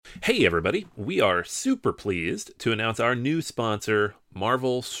Hey everybody, we are super pleased to announce our new sponsor,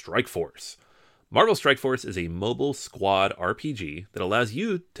 Marvel Strike Force. Marvel Strike Force is a mobile squad RPG that allows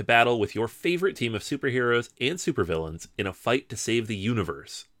you to battle with your favorite team of superheroes and supervillains in a fight to save the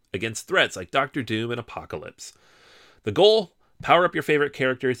universe against threats like Doctor Doom and Apocalypse. The goal? Power up your favorite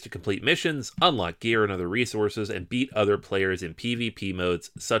characters to complete missions, unlock gear and other resources, and beat other players in PvP modes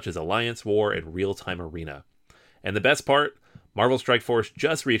such as Alliance War and Real-Time Arena. And the best part? Marvel Strike Force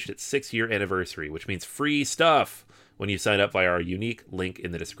just reached its 6-year anniversary, which means free stuff when you sign up via our unique link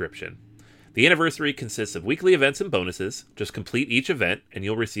in the description. The anniversary consists of weekly events and bonuses. Just complete each event and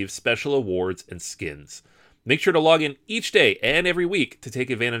you'll receive special awards and skins. Make sure to log in each day and every week to take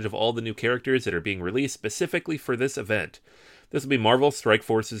advantage of all the new characters that are being released specifically for this event. This will be Marvel Strike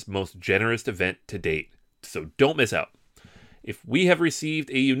Force's most generous event to date, so don't miss out. If we have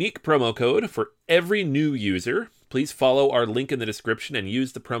received a unique promo code for every new user, please follow our link in the description and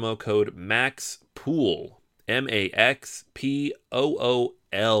use the promo code MAXPOOL, MAXPOOL.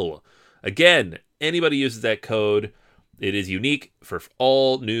 Again, anybody uses that code, it is unique for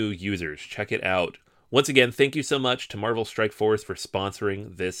all new users. Check it out. Once again, thank you so much to Marvel Strike Force for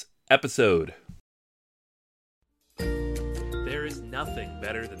sponsoring this episode. There is nothing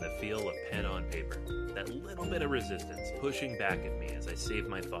better than the feel of pen on paper. That little bit of resistance pushing back at me as I save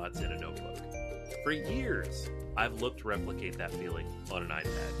my thoughts in a notebook. For years, I've looked to replicate that feeling on an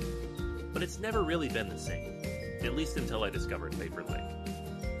iPad. But it's never really been the same, at least until I discovered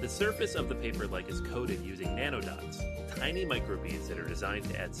Paperlike. The surface of the Paperlike is coated using nanodots, tiny microbeads that are designed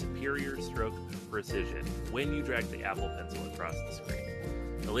to add superior stroke precision when you drag the Apple Pencil across the screen.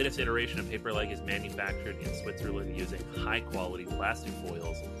 The latest iteration of Paperlike is manufactured in Switzerland using high-quality plastic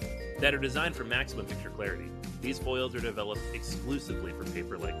foils that are designed for maximum picture clarity. These foils are developed exclusively for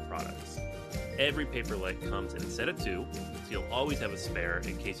Paperlike products. Every Paperlike comes in a set of 2, so you'll always have a spare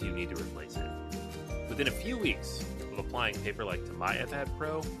in case you need to replace it. Within a few weeks of applying Paperlike to my iPad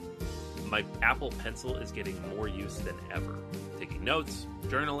Pro, my Apple Pencil is getting more use than ever. Taking notes,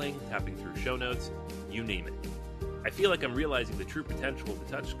 journaling, tapping through show notes, you name it. I feel like I'm realizing the true potential of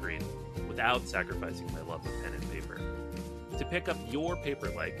the touchscreen without sacrificing my love of pen and paper. To pick up your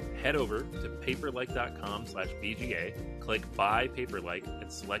Paperlike, head over to paperlike.com/BGA, click Buy Paperlike, and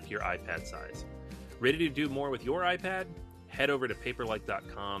select your iPad size. Ready to do more with your iPad? Head over to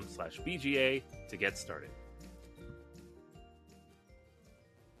paperlike.com/BGA to get started.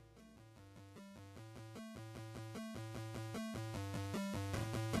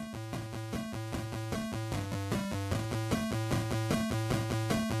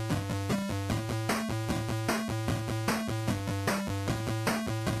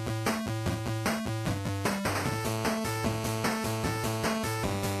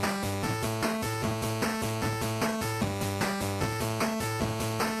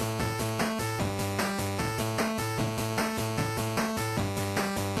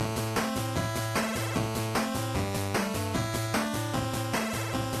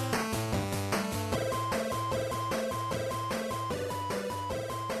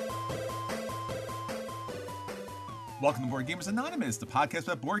 Welcome to Board Gamers Anonymous, the podcast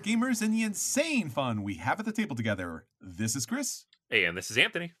about board gamers and the insane fun we have at the table together. This is Chris. Hey, and this is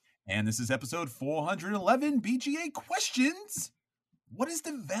Anthony. And this is episode 411, BGA Questions. What is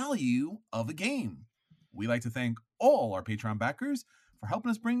the value of a game? We like to thank all our Patreon backers for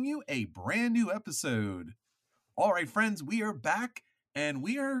helping us bring you a brand new episode. All right, friends, we are back, and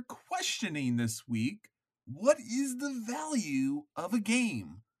we are questioning this week, what is the value of a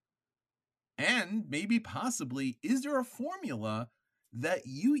game? And maybe possibly, is there a formula that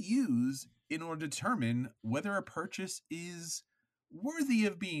you use in order to determine whether a purchase is worthy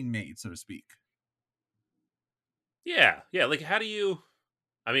of being made, so to speak? Yeah. Like, how do you...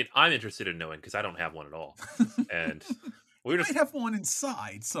 I mean, I'm interested in knowing because I don't have one at all. And we were just... might have one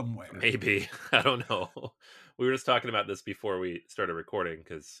inside somewhere. Maybe. I don't know. We were just talking about this before we started recording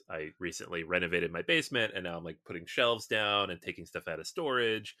because I recently renovated my basement and now I'm like putting shelves down and taking stuff out of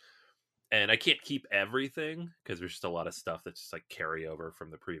storage. And I can't keep everything because there's just a lot of stuff that's just like carryover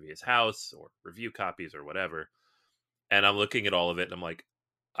from the previous house or review copies or whatever. And I'm looking at all of it and I'm like,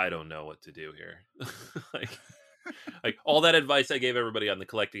 I don't know what to do here. like all that advice I gave everybody on the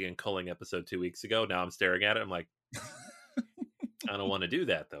collecting and culling episode 2 weeks ago. Now I'm staring at it. I'm like, I don't want to do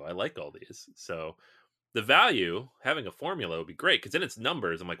that though. I like all these. So the value, having a formula would be great because then it's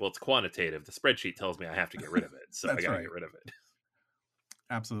numbers. I'm like, well, it's quantitative. The spreadsheet tells me I have to get rid of it. So I got to get rid of it.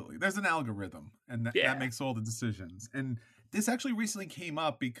 Absolutely. There's an algorithm, and that makes all the decisions. And this actually recently came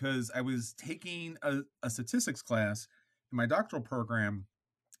up because I was taking a statistics class in my doctoral program,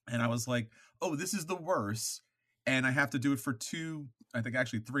 and I was like, oh, this is the worst. and I have to do it for I think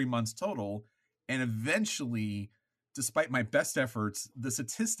actually 3 months total. And eventually, despite my best efforts, the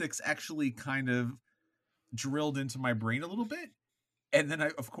statistics actually kind of drilled into my brain a little bit. And then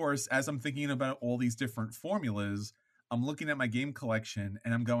of course, as I'm thinking about all these different formulas, I'm looking at my game collection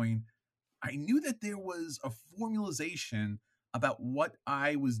and I'm going, I knew that there was a formalization about what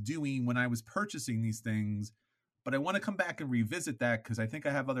I was doing when I was purchasing these things, but I want to come back and revisit that because I think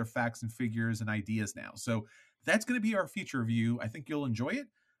I have other facts and figures and ideas now. So that's going to be our feature review. I think you'll enjoy it.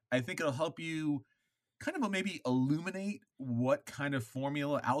 I think it'll help you kind of maybe illuminate what kind of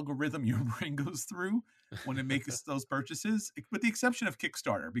formula algorithm your brain goes through when it makes those purchases, with the exception of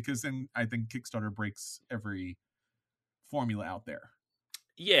Kickstarter, because then I think Kickstarter breaks every formula out there.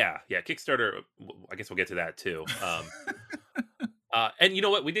 Yeah, Kickstarter. I guess we'll get to that too. And you know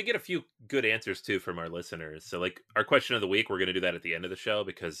what? We did get a few good answers too from our listeners. So, like, our question of the week, we're going to do that at the end of the show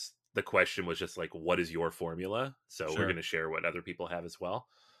because the question was just like, "What is your formula?" So we're going to share what other people have as well.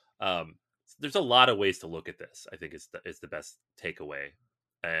 There's a lot of ways to look at this. I think is the best takeaway,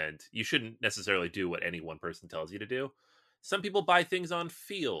 and you shouldn't necessarily do what any one person tells you to do. Some people buy things on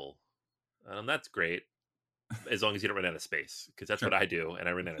feel, and that's great as long as you don't run out of space, because that's what I do, and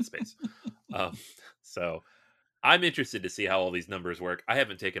I run out of space. um, so I'm interested to see how all these numbers work. I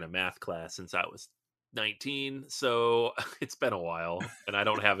haven't taken a math class since I was 19, so it's been a while, and I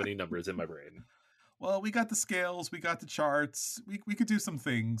don't have any numbers in my brain. Well, we got the scales, we got the charts, we could do some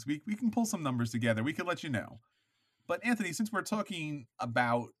things. We can pull some numbers together. We could let you know. But Anthony, since we're talking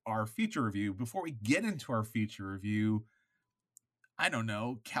about our feature review, before we get into our feature review, I don't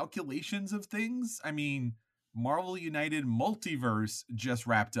know, calculations of things. I mean, Marvel United Multiverse just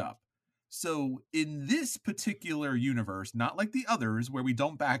wrapped up. So in this particular universe, not like the others where we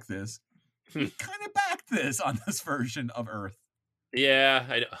don't back this, we kind of backed this on this version of Earth. Yeah,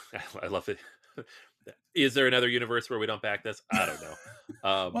 I know. I love it. Is there another universe where we don't back this? I don't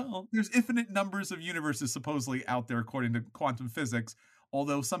know. Well, there's infinite numbers of universes supposedly out there according to quantum physics.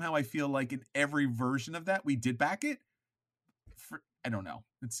 Although somehow I feel like in every version of that we did back it. I don't know.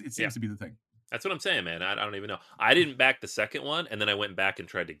 It seems to be the thing. That's what I'm saying, man. I don't even know. I didn't back the second one, and then I went back and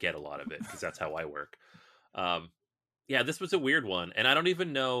tried to get a lot of it because that's how I work. Yeah, this was a weird one, and I don't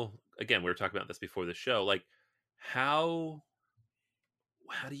even know. Again, we were talking about this before the show. Like, how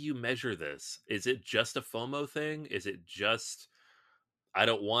do you measure this? Is it just a FOMO thing? Is it just I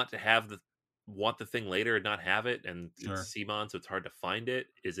don't want to want the thing later and not have it, and it's CMON, so it's hard to find it?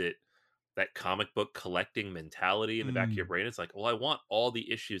 Is it that comic book collecting mentality in the back of your brain? It's like, well, I want all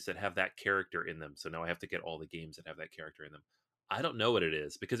the issues that have that character in them, so now I have to get all the games that have that character in them. I don't know what it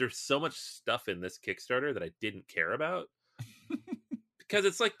is, because there's so much stuff in this Kickstarter that I didn't care about. Because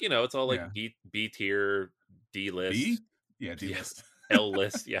it's like, it's all like B tier, D list. B? Yeah, D list. L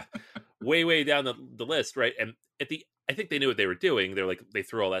list, yeah. Way down the list, right? And I think they knew what they were doing. They're like, they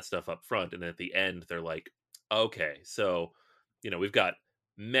threw all that stuff up front, and then at the end, they're like, okay, so, we've got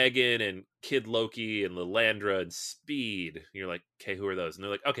Megan and Kid Loki and Lilandra and Speed. And you're like, okay, who are those? And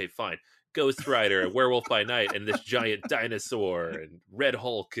they're like, okay, fine. Ghost Rider, Werewolf by Night, and this giant dinosaur and Red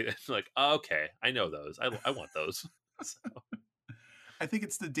Hulk. And like, okay, I know those. I want those. So. I think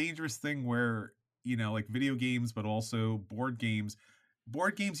it's the dangerous thing where, like video games, but also board games.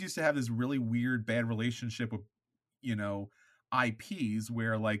 Board games used to have this really weird, bad relationship with, IPs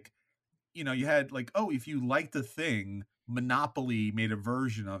where like, you had like, oh, if you liked the thing, Monopoly made a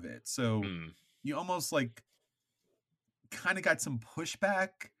version of it. So you almost like kind of got some pushback.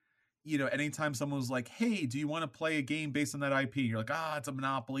 Anytime someone was like, hey, do you want to play a game based on that IP? You're like, it's a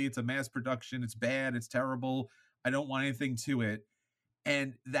Monopoly. It's a mass production. It's bad. It's terrible. I don't want anything to it.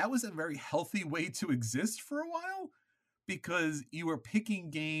 And that was a very healthy way to exist for a while, because you were picking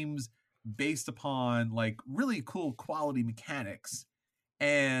games based upon like really cool quality mechanics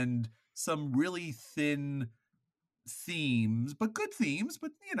and some really thin themes, but good themes,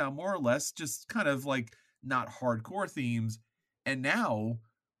 but more or less just kind of like not hardcore themes. And now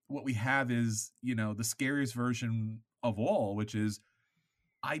what we have is, the scariest version of all, which is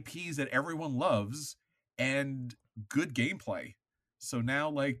IPs that everyone loves and good gameplay. So now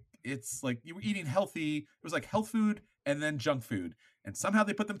like it's like you were eating healthy, it was like health food and then junk food, and somehow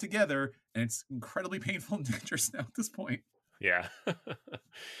they put them together, and it's incredibly painful and dangerous now at this point. Yeah.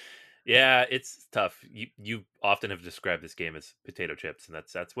 Yeah, it's tough. You often have described this game as potato chips, and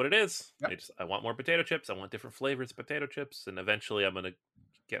that's what it is. Yep. I want more potato chips. I want different flavors of potato chips, and eventually I'm gonna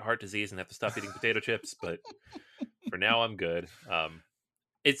get heart disease and have to stop eating potato chips. But for now, I'm good.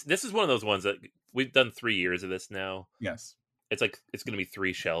 This is one of those ones that we've done 3 years of this now. Yes, it's like it's gonna be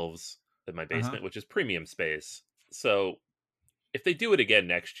 3 shelves in my basement, which is premium space. So if they do it again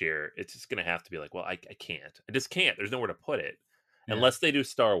next year, it's just gonna have to be like, well, I can't. I just can't. There's nowhere to put it Yeah. unless they do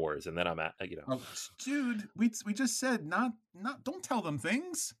Star Wars, and then I'm at Oh, dude, we just said not. Don't tell them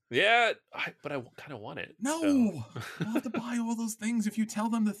things. yeah. But I kind of want it. So No, we'll have to buy all those things if you tell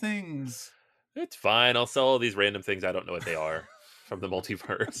them the things. it's fine. I'll sell all these random things I don't know what they are from the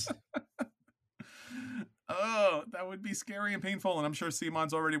multiverse. Oh, that would be scary and painful. And I'm sure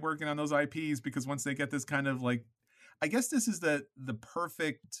Simon's already working on those IPs because once they get this kind of like, I guess this is the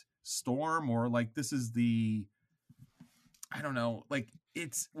perfect storm, or like this is the, I don't know, like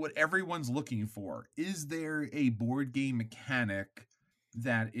it's what everyone's looking for. Is there a board game mechanic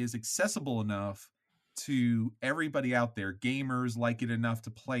that is accessible enough to everybody out there? Gamers like it enough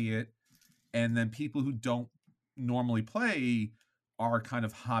to play it, and then people who don't normally play our kind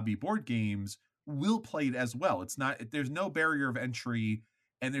of hobby board games will play it as well. It's not, there's no barrier of entry,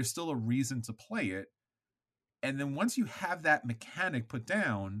 and there's still a reason to play it. And then once you have that mechanic put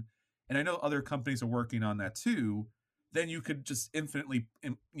down, and I know other companies are working on that too, then you could just infinitely,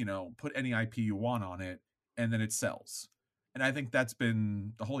 put any IP you want on it, and then it sells. And I think that's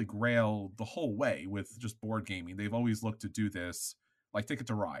been the holy grail the whole way with just board gaming. They've always looked to do this, like Ticket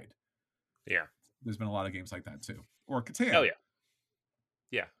to Ride. Yeah. There's been a lot of games like that too, or Oh Catan. yeah.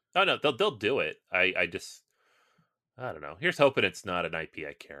 Yeah. Oh no, they'll do it. I just I don't know. Here's hoping it's not an IP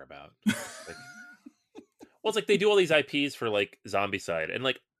I care about. Like, well, it's like they do all these IPs for like Zombicide, and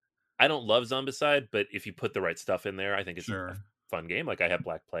like I don't love Zombicide, but if you put the right stuff in there, I think it's a Sure. fun game. Like I have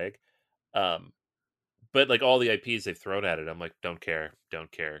Black Plague, um, but like all the IPs they've thrown at it, I'm like, don't care,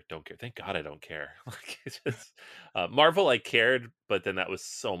 don't care, don't care. Thank God I don't care. Like it's just Marvel, I cared, but then that was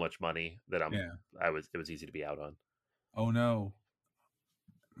so much money that Yeah. it was easy to be out on. Oh no,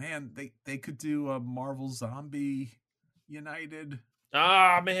 man, they could do a Marvel Zombie United.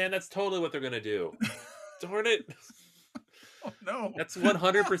 Ah man, that's totally what they're gonna do. Darn it. Oh no. That's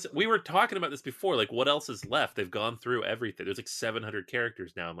 100%. We were talking about this before. Like, what else is left? They've gone through everything. There's like 700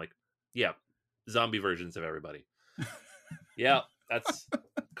 characters now. I'm like, yeah, zombie versions of everybody. Yeah, that's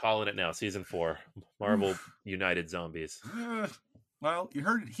calling it now. Season 4, Marvel United Zombies. Well, you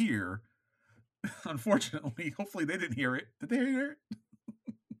heard it here. Unfortunately, hopefully they didn't hear it. Did they hear it?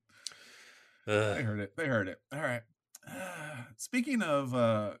 Ugh. They heard it. They heard it. All right. Speaking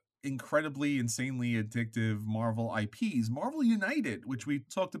of incredibly, insanely addictive Marvel IPs, Marvel United, which we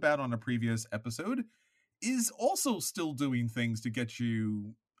talked about on a previous episode, is also still doing things to get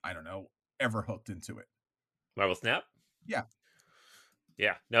you, I don't know, ever hooked into it. Marvel Snap. Yeah.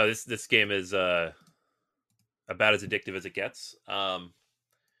 Yeah, no, this game is about as addictive as it gets. And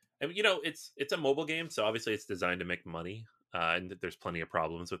it's a mobile game, so obviously it's designed to make money, and there's plenty of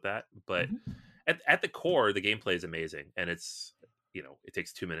problems with that. But Mm-hmm. at the core, the gameplay is amazing, and it's it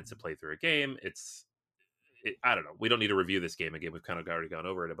takes 2 minutes to play through a game. I don't know. We don't need to review this game again. We've kind of already gone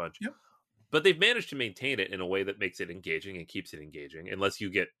over it a bunch, Yep. but they've managed to maintain it in a way that makes it engaging and keeps it engaging. Unless you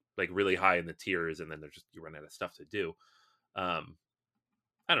get like really high in the tiers, and then you run out of stuff to do. Um,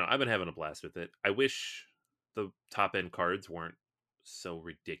 I don't know. I've been having a blast with it. I wish the top end cards weren't so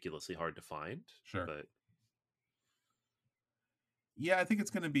ridiculously hard to find, Sure. but Yeah, I think it's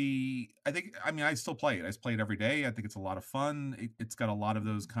going to be. I mean, I still play it. I play it every day. I think it's a lot of fun. It's got a lot of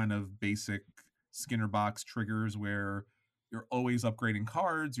those kind of basic Skinner box triggers where you're always upgrading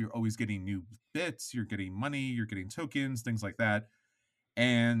cards, you're always getting new bits, you're getting money, you're getting tokens, things like that.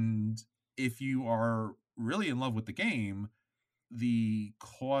 And if you are really in love with the game, the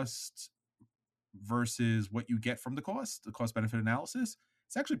cost versus what you get from the cost benefit analysis,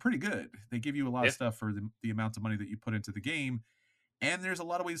 it's actually pretty good. They give you a lot of yeah, stuff for the amount of money that you put into the game, and there's a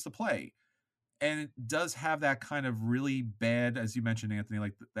lot of ways to play. And it does have that kind of really bad, as you mentioned, Anthony,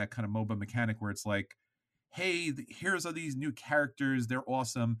 like that kind of MOBA mechanic where it's like, hey, here's all these new characters, they're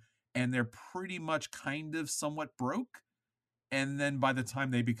awesome, and they're pretty much kind of somewhat broke. And then by the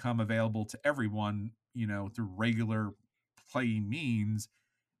time they become available to everyone, through regular playing means,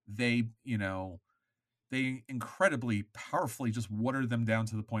 they, they incredibly powerfully just water them down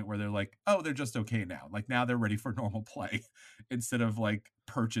to the point where they're like, oh, they're just okay now. Like now they're ready for normal play instead of like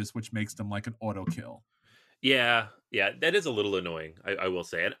purchase, which makes them like an auto kill. yeah, yeah. That is a little annoying, I will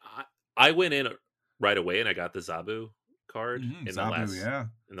say. And I went in right away, and I got the Zabu card Zabu, yeah.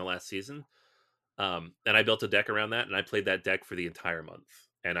 in the last season. And I built a deck around that, and I played that deck for the entire month.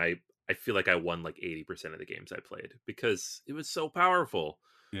 And I feel like I won like 80% of the games I played because it was so powerful.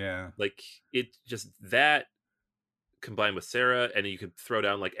 Yeah. Like it just that combined with Sarah, and you could throw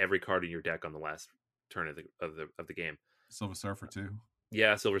down like every card in your deck on the last turn of the game. Silver Surfer too.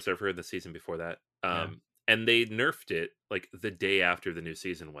 Yeah, Silver Surfer the season before that. Yeah. And they nerfed it like the day after the new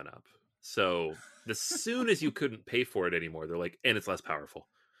season went up. So as soon as you couldn't pay for it anymore, they're like, and it's less powerful.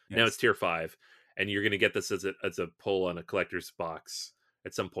 Now it's Yes. tier 5, and you're going to get this as a pull on a collector's box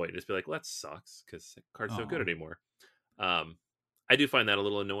at some point. And just be like, well, that sucks because the card's no good Oh, anymore. Um, I do find that a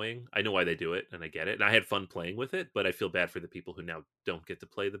little annoying. I know why they do it, and I get it. And I had fun playing with it, but I feel bad for the people who now don't get to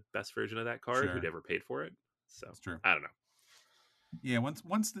play the best version of that card who sure. never paid for it. So It's true. I don't know. Yeah,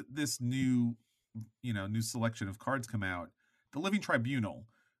 once this new, new selection of cards come out, the Living Tribunal,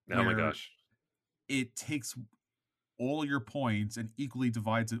 Oh my where gosh. it takes all your points and equally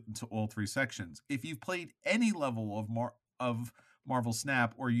divides it into all three sections. If you've played any level of Marvel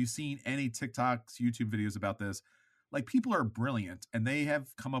Snap, or you've seen any TikToks, YouTube videos about this, like, people are brilliant and they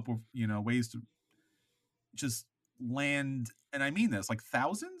have come up with ways to just land, and I mean this, like,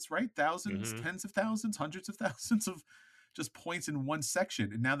 thousands, right? Thousands, Hmm. tens of thousands, hundreds of thousands of just points in one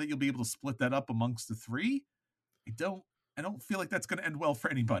section. And now that you'll be able to split that up amongst the three, I don't feel like that's going to end well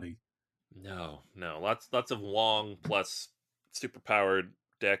for anybody. No, no. Lots of long plus super powered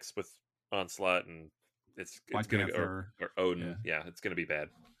decks with Onslaught, and it's Black gonna go, Panther. or Odin. Yeah. Yeah, it's gonna be bad.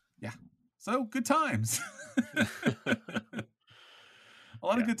 Yeah. So good times. A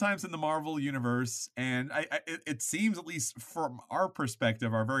lot of Yeah. good times in the Marvel universe, and it seems, at least from our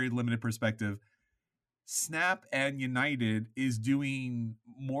perspective, our very limited perspective, Snap and United is doing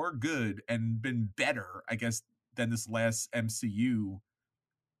more good and been better, I guess, than this last MCU,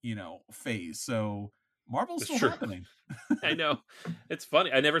 phase. So Marvel's It's still true. happening. I know. It's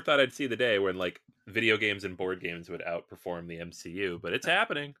funny. I never thought I'd see the day when like video games and board games would outperform the MCU, but it's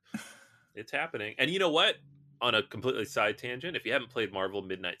happening. It's happening. And you know what? On a completely side tangent, if you haven't played Marvel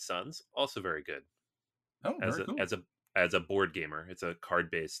Midnight Suns, also very good Oh, as very a cool. as a as a board gamer. It's a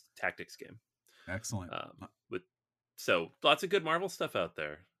card-based tactics game. Excellent. With so lots of good Marvel stuff out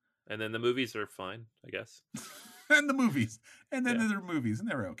there. And then the movies are fine, I guess. And the movies. And then Yeah. there are movies, and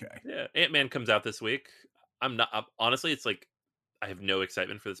they're okay. Yeah. Ant-Man comes out this week. Honestly, it's like I have no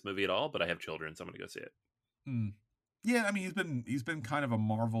excitement for this movie at all, but I have children, so I'm gonna go see it. Hmm. Yeah, I mean, he's been kind of a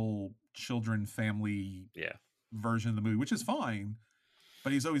Marvel children family Yeah. version of the movie, which is fine,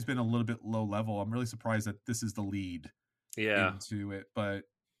 but he's always been a little bit low level. I'm really surprised that this is the lead Yeah. into it, but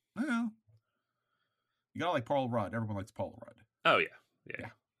you gotta like Paul Rudd. Everyone likes Paul Rudd. Oh yeah. Yeah. Yeah.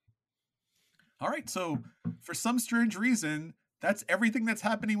 All right, so for some strange reason, that's everything that's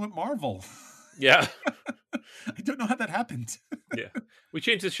happening with Marvel. Yeah. I don't know how that happened. Yeah. We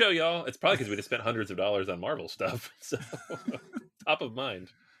changed the show, y'all. It's probably because we just spent hundreds of dollars on Marvel stuff. So top of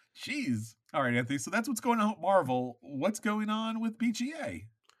mind. Jeez. All right, Anthony. So that's what's going on with Marvel. What's going on with BGA?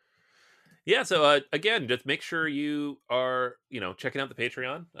 Yeah, so again, just make sure you are, checking out the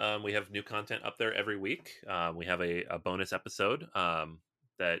Patreon. We have new content up there every week. We have a bonus episode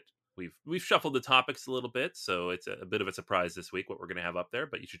that we've shuffled the topics a little bit, so it's a bit of a surprise this week what we're going to have up there.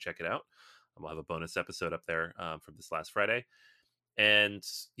 But you should check it out. We'll have a bonus episode up there from this last Friday, and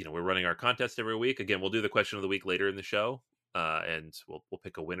we're running our contest every week. Again, we'll do the question of the week later in the show, and we'll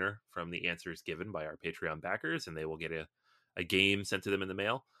pick a winner from the answers given by our Patreon backers, and they will get a game sent to them in the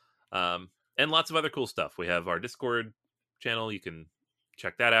mail. And lots of other cool stuff. We have our Discord channel. You can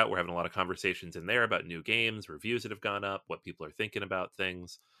check that out. We're having a lot of conversations in there about new games, reviews that have gone up, what people are thinking about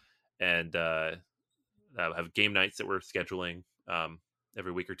things, and have game nights that we're scheduling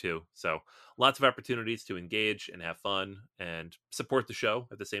every week or two. So lots of opportunities to engage and have fun and support the show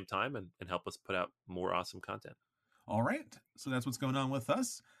at the same time, and help us put out more awesome content. All right. So that's what's going on with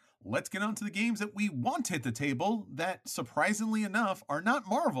us. Let's get on to the games that we want to hit the table that, surprisingly enough, are not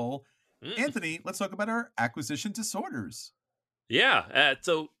Marvel. Mm. Anthony, let's talk about our acquisition disorders. Yeah.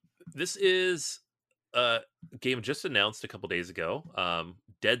 So this is a game just announced a couple days ago.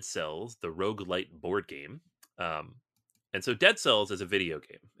 Dead Cells, the roguelite board game. And so Dead Cells is a video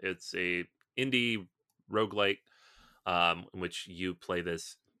game. It's a indie roguelite in which you play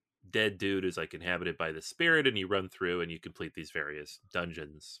this dead dude who's like inhabited by the spirit, and you run through and you complete these various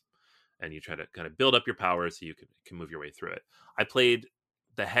dungeons, and you try to kind of build up your power so you can move your way through it. I played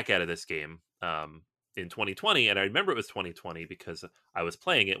the heck out of this game in 2020, and I remember it was 2020 because I was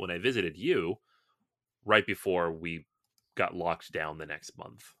playing it when I visited you right before we got locked down the next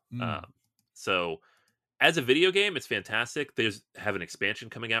month. Mm. So as a video game, it's fantastic. There's have an expansion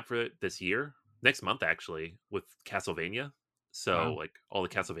coming out for it this year, next month actually, with Castlevania. So Wow. like all the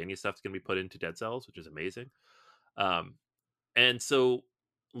Castlevania stuff's going to be put into Dead Cells, which is amazing. Um, and so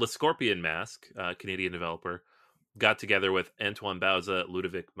Le Scorpion Mask, Canadian developer, got together with Antoine Bauza,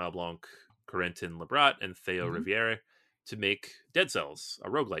 Ludovic Malblanc, Corentin Lebrat, and Theo Mm-hmm. Riviere to make Dead Cells, a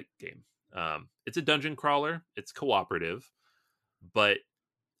roguelike game. It's a dungeon crawler. It's cooperative, but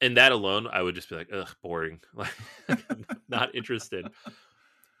in that alone, I would just be like, ugh, boring. Like, not interested.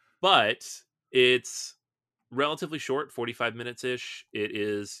 But it's relatively short, 45 minutes ish. It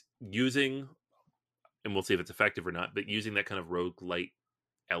is using, and we'll see if it's effective or not, but using that kind of roguelite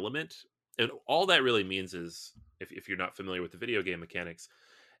element. And all that really means is, if you're not familiar with the video game mechanics,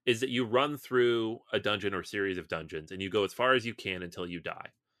 is that you run through a dungeon or series of dungeons and you go as far as you can until you die.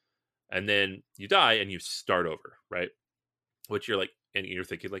 And then you die and you start over, right? Which you're like, and you're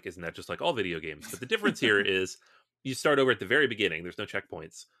thinking, like, isn't that just like all video games? But the difference here is you start over at the very beginning. There's no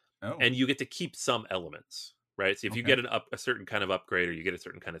checkpoints, Oh, and you get to keep some elements, right? So if you okay. get a certain kind of upgrade or you get a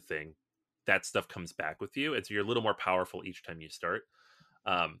certain kind of thing, that stuff comes back with you, and so you're a little more powerful each time you start.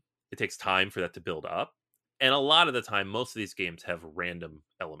 It takes time for that to build up, and a lot of the time, most of these games have random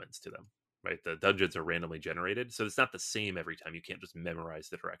elements to them. Right, the dungeons are randomly generated, so it's not the same every time. You can't just memorize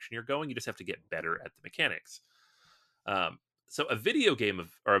the direction you're going. You just have to get better at the mechanics. Um, so a video game of,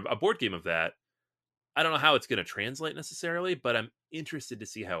 or a board game of that, I don't know how it's going to translate necessarily, but I'm interested to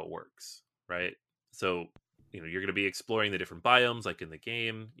see how it works. Right. So, you're going to be exploring the different biomes like in the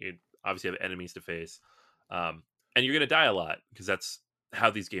game. You obviously have enemies to face. And you're going to die a lot because that's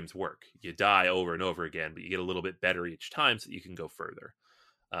how these games work. You die over and over again, but you get a little bit better each time so that you can go further.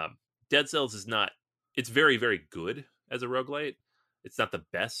 Um, Dead Cells is not, it's very, very good as a roguelite. It's not the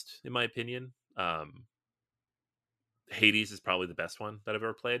best, in my opinion. Hades is probably the best one that I've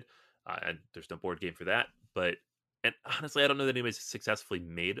ever played, and there's no board game for that. But and honestly, I don't know that anybody's successfully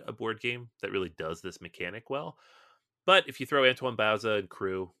made a board game that really does this mechanic well. But if you throw Antoine Bauza and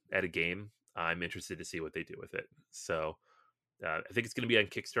crew at a game, I'm interested to see what they do with it. So I think it's going to be on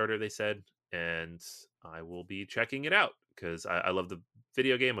Kickstarter, they said, and I will be checking it out because I love the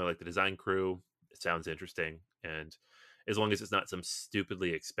video game. I like the design crew. It sounds interesting, and as long as it's not some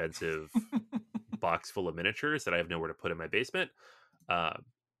stupidly expensive box full of miniatures that I have nowhere to put in my basement, uh,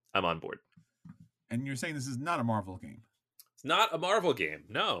 I'm on board. And you're saying this is not a Marvel game? It's not a Marvel game.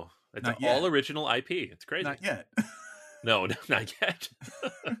 No, it's Not all yet. original IP. It's crazy. Not yet. No, not yet.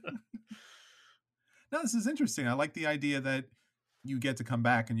 No, this is interesting. I like the idea that you get to come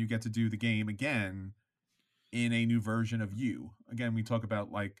back and you get to do the game again in a new version of you. Again, we talk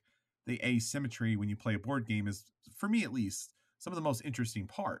about like the asymmetry when you play a board game is, for me at least, some of the most interesting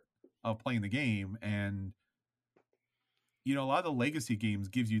part of playing the game. And a lot of the legacy games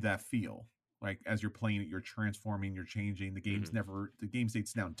gives you that feel. Like as you're playing it, you're transforming, you're changing. The game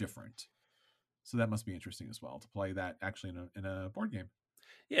state's now different. So that must be interesting as well to play that actually in a board game.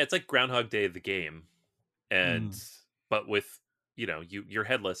 Yeah, it's like Groundhog Day the game, and Mm. but with you're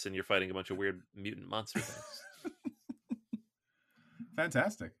headless and you're fighting a bunch of weird mutant monster things.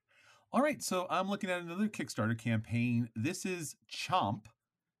 Fantastic. All right, so I'm looking at another Kickstarter campaign. This is Chomp,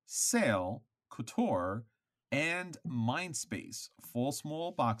 Sail, Couture, and Mindspace. Full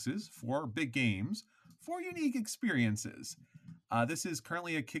small boxes, 4 big games, 4 unique experiences. This is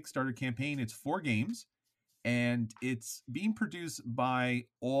currently a Kickstarter campaign. It's 4 games, and it's being produced by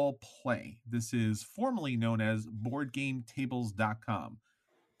All Play. This is formerly known as BoardGameTables.com.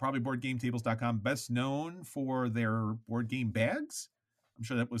 Probably BoardGameTables.com, best known for their board game bags. I'm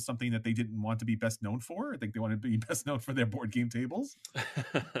sure that was something that they didn't want to be best known for. I think they wanted to be best known for their board game tables.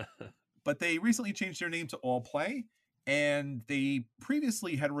 But they recently changed their name to All Play, and they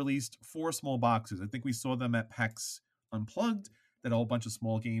previously had released 4 small boxes. I think we saw them at PAX Unplugged, that a whole bunch of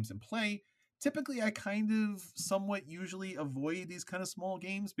small games in play. Typically, I kind of somewhat usually avoid these kind of small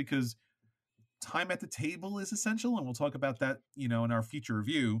games because time at the table is essential, and we'll talk about that, in our future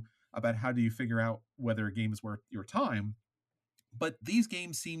review about how do you figure out whether a game is worth your time. But these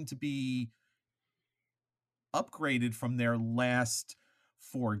games seem to be upgraded from their last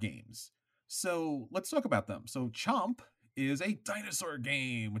 4 games. So let's talk about them. So Chomp is a dinosaur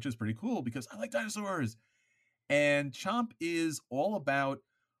game, which is pretty cool because I like dinosaurs. And Chomp is all about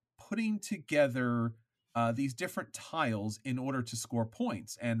putting together these different tiles in order to score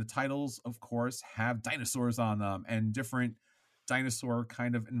points. And the titles, of course, have dinosaurs on them and different dinosaur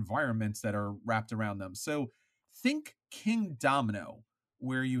kind of environments that are wrapped around them. So think King Domino,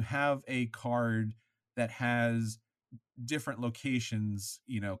 where you have a card that has different locations,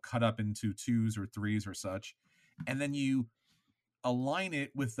 cut up into 2s or 3s or such. And then you align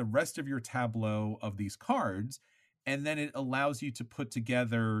it with the rest of your tableau of these cards, and then it allows you to put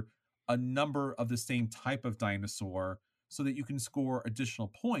together a number of the same type of dinosaur so that you can score additional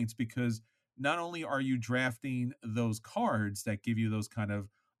points, because not only are you drafting those cards that give you those kind of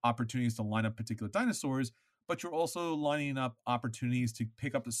opportunities to line up particular dinosaurs, but you're also lining up opportunities to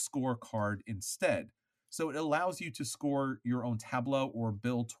pick up a score card instead. So it allows you to score your own tableau or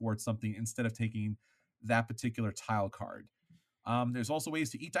build towards something instead of taking that particular tile card. There's also ways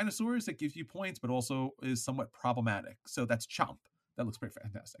to eat dinosaurs that gives you points, but also is somewhat problematic. So that's Chomp. That looks pretty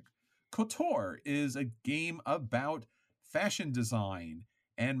fantastic. Couture is a game about fashion design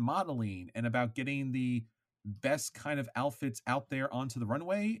and modeling and about getting the best kind of outfits out there onto the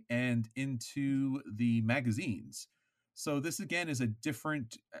runway and into the magazines. So this again is a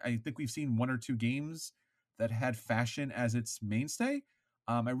different, I think we've seen one or two games that had fashion as its mainstay.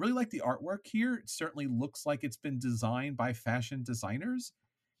 I really like the artwork here. It certainly looks like it's been designed by fashion designers,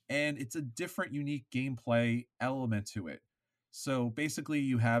 and it's a different, unique gameplay element to it. So basically,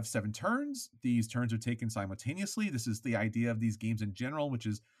 you have 7 turns. These turns are taken simultaneously. This is the idea of these games in general, which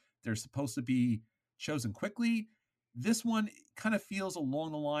is they're supposed to be chosen quickly. This one kind of feels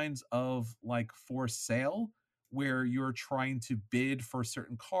along the lines of like For Sale, where you're trying to bid for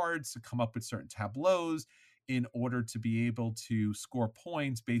certain cards to come up with certain tableaus in order to be able to score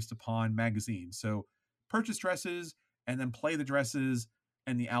points based upon magazines. So purchase dresses and then play the dresses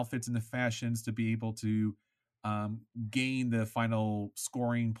and the outfits and the fashions to be able to gain the final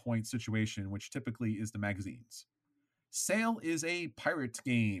scoring point situation, which typically is the magazines. Sail is a pirate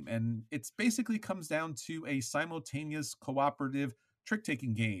game, and it's basically comes down to a simultaneous cooperative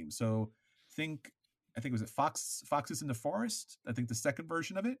trick-taking game. So I think it was Foxes in the Forest, I think the second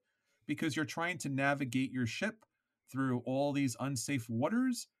version of it, because you're trying to navigate your ship through all these unsafe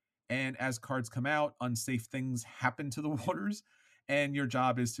waters, and as cards come out, unsafe things happen to the waters, and your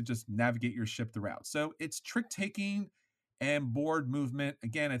job is to just navigate your ship throughout. So it's trick-taking and board movement.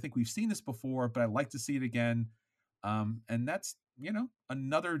 Again, I think we've seen this before, but I'd like to see it again. And that's,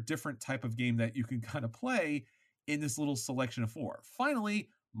 another different type of game that you can kind of play in this little selection of 4. Finally,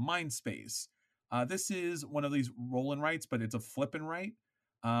 Mindspace. This is one of these roll and writes, but it's a flip and write.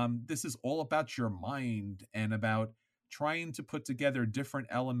 This is all about your mind and about trying to put together different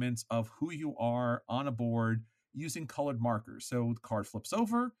elements of who you are on a board using colored markers. So the card flips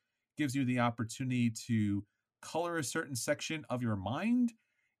over, gives you the opportunity to color a certain section of your mind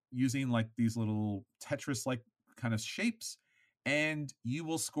using like these little Tetris like kind of shapes, and you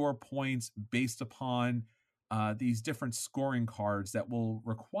will score points based upon these different scoring cards that will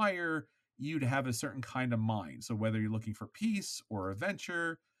require you to have a certain kind of mind. So whether you're looking for peace or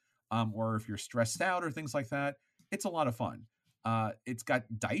adventure, or if you're stressed out or things like that, it's a lot of fun. It's got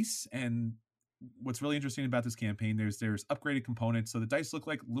dice, and what's really interesting about this campaign, there's upgraded components. So the dice look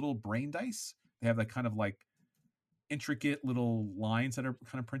like little brain dice. They have that kind of like intricate little lines that are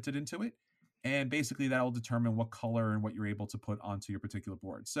kind of printed into it. And basically that'll determine what color and what you're able to put onto your particular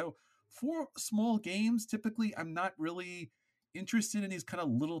board. So for small games, typically I'm not really interested in these kind of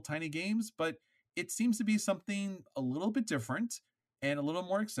little tiny games, but it seems to be something a little bit different and a little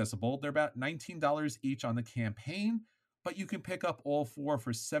more accessible. They're about $19 each on the campaign, but you can pick up all 4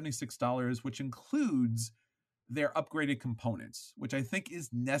 for $76, which includes their upgraded components, which I think is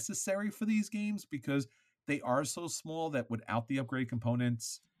necessary for these games because they are so small that without the upgrade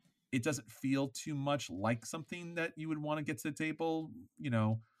components, it doesn't feel too much like something that you would want to get to the table,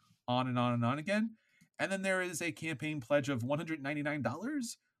 on and on and on again. And then there is a campaign pledge of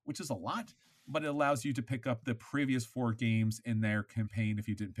 $199, which is a lot, but it allows you to pick up the previous 4 games in their campaign if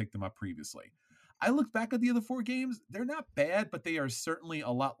you didn't pick them up previously. I look back at the other 4 games, they're not bad, but they are certainly a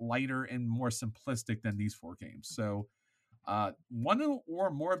lot lighter and more simplistic than these 4 games. So one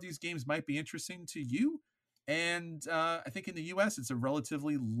or more of these games might be interesting to you. And I think in the US, it's a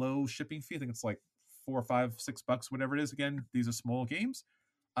relatively low shipping fee. I think it's like $4, $5, $6, whatever it is. Again, these are small games.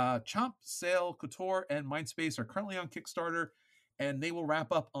 Chomp, Sail, Couture, and Mindspace are currently on Kickstarter, and they will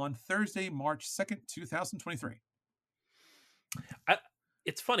wrap up on Thursday, March 2nd, 2023.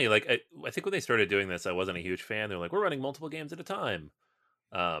 It's funny, like I think when they started doing this, I wasn't a huge fan. They're like, we're running multiple games at a time.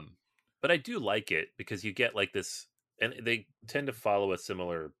 But I do like it because you get like this, and they tend to follow a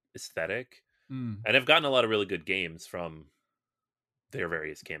similar aesthetic. And I've gotten a lot of really good games from their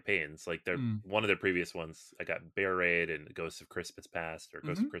various campaigns. Like one of their previous ones, I got Bear Raid and Ghosts of Christmas Past or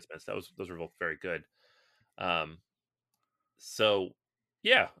Ghosts of Christmas. Those were both very good. So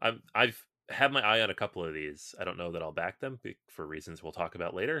yeah, I've had my eye on a couple of these. I don't know that I'll back them for reasons we'll talk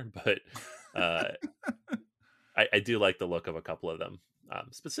about later, but I do like the look of a couple of them.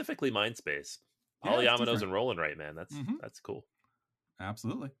 Specifically Mindspace. Polyominoes and Roll and Write, man. That's cool.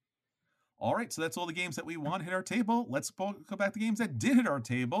 Absolutely. All right, so that's all the games that we want hit our table. Let's go back to games that did hit our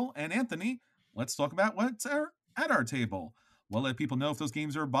table. And Anthony, let's talk about what's at our table. We'll let people know if those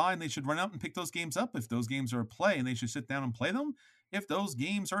games are a buy and they should run out and pick those games up. If those games are a play and they should sit down and play them. If those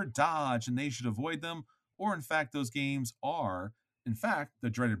games are a dodge and they should avoid them. Or in fact, those games are, in fact, the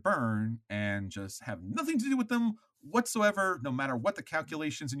dreaded burn and just have nothing to do with them whatsoever, no matter what the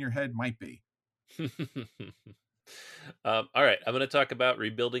calculations in your head might be. All right, I'm going to talk about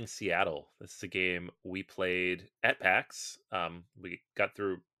Rebuilding Seattle. This is a game we played at PAX. We got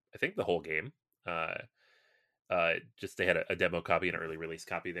through, I think, the whole game. Uh, just they had a demo copy, an early release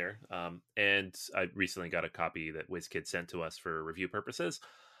copy there. And I recently got a copy that WizKid sent to us for review purposes,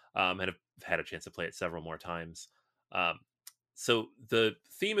 and have had a chance to play it several more times. Um, so the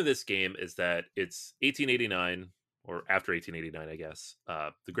theme of this game is that it's 1889 or after 1889, I guess,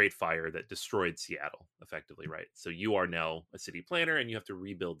 the Great Fire that destroyed Seattle, effectively, right? So you are now a city planner, and you have to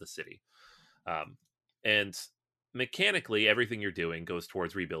rebuild the city. And mechanically, everything you're doing goes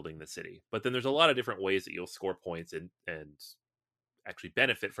towards rebuilding the city. But then there's a lot of different ways that you'll score points and actually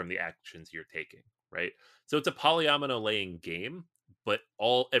benefit from the actions you're taking, right? So it's a polyomino laying game, but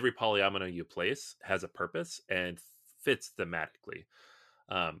every polyomino you place has a purpose and fits thematically.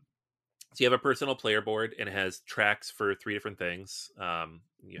 Um, so you have a personal player board, and it has tracks for three different things.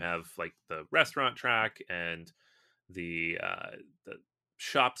 You have like the restaurant track and the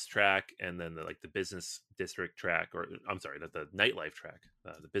shops track, and then the business district track, or I'm sorry, the nightlife track.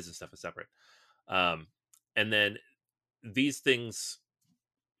 The business stuff is separate. Um, and then these things,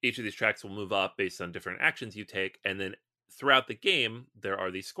 each of these tracks will move up based on different actions you take, and then throughout the game there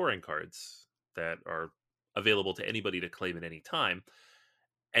are these scoring cards that are available to anybody to claim at any time,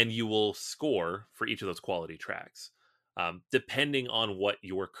 and you will score for each of those quality tracks, depending on what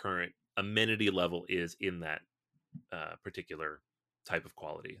your current amenity level is in that particular type of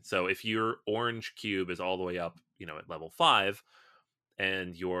quality. So if your orange cube is all the way up, at level 5,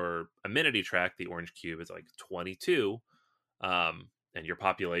 and your amenity track, the orange cube, is like 22, and your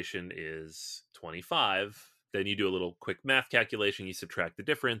population is 25, then you do a little quick math calculation, you subtract the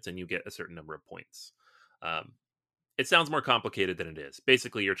difference, and you get a certain number of points. Um, it sounds more complicated than it is.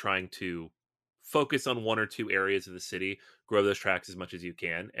 Basically, you're trying to focus on one or two areas of the city, grow those tracks as much as you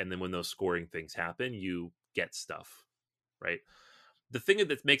can, and then when those scoring things happen, you get stuff, right? The thing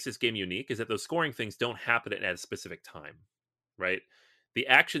that makes this game unique is that those scoring things don't happen at a specific time, right? The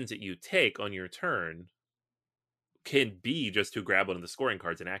actions that you take on your turn can be just to grab one of the scoring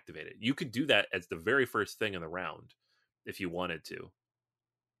cards and activate it. You could do that as the very first thing in the round if you wanted to.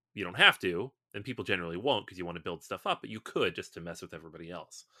 You don't have to, and people generally won't because you want to build stuff up, but you could just to mess with everybody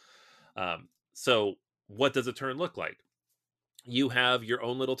else. So, what does a turn look like? You have your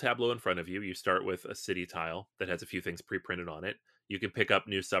own little tableau in front of you. You start with a city tile that has a few things pre-printed on it. You can pick up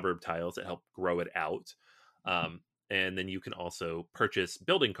new suburb tiles that help grow it out. Um, and then you can also purchase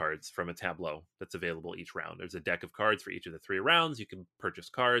building cards from a tableau that's available each round. There's a deck of cards for each of the 3 rounds. You can purchase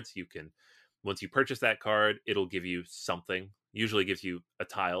cards. Once you purchase that card, it'll give you something. Usually gives you a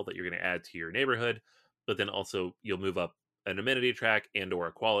tile that you're going to add to your neighborhood, but then also you'll move up an amenity track and or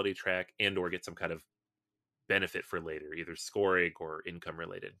a quality track and or get some kind of benefit for later, either scoring or income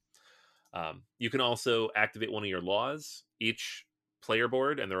related. You can also activate one of your laws. Each player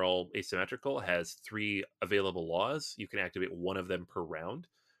board, and they're all asymmetrical, has 3 available laws. You can activate one of them per round,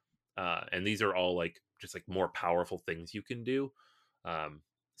 and these are all just more powerful things you can do.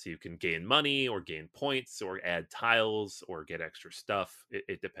 So you can gain money or gain points or add tiles or get extra stuff.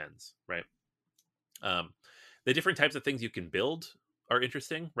 It depends, right? The different types of things you can build are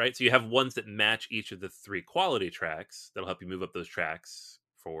interesting, right? So you have ones that match each of the 3 quality tracks that'll help you move up those tracks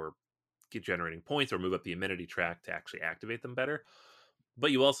for generating points, or move up the amenity track to actually activate them better.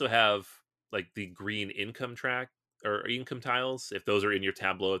 But you also have the green income track or income tiles. If those are in your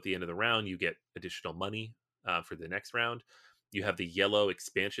tableau at the end of the round, you get additional money for the next round. You have the yellow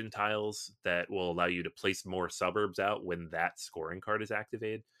expansion tiles that will allow you to place more suburbs out when that scoring card is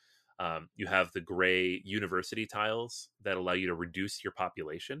activated. You have the gray university tiles that allow you to reduce your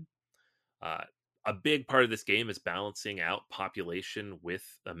population. Uh, a big part of this game is balancing out population with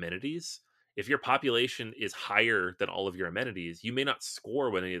amenities. If your population is higher than all of your amenities, you may not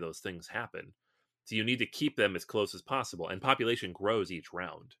score when any of those things happen. So you need to keep them as close as possible. And population grows each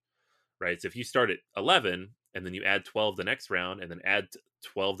round, right? So if you start at 11 and then you add 12 the next round and then add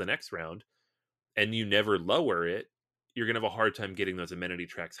 12 the next round, and you never lower it, you're going to have a hard time getting those amenity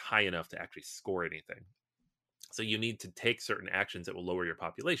tracks high enough to actually score anything. So you need to take certain actions that will lower your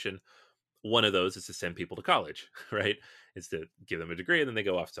population. One of those is to send people to college, right? It's to give them a degree and then they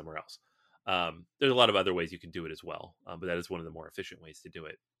go off somewhere else. There's a lot of other ways you can do it as well, but that is one of the more efficient ways to do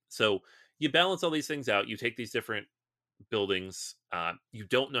it. So you balance all these things out. You take these different buildings. You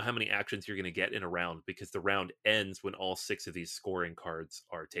don't know how many actions you're going to get in a round because the round ends when all 6 of these scoring cards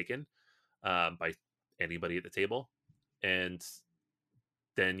are taken by anybody at the table. And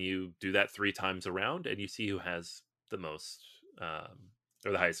then you do that 3 times around and you see who has the most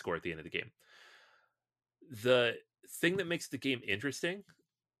or the highest score at the end of the game. The thing that makes the game interesting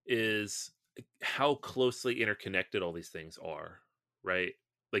is how closely interconnected all these things are, right?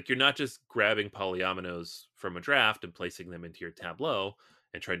 Like you're not just grabbing polyominoes from a draft and placing them into your tableau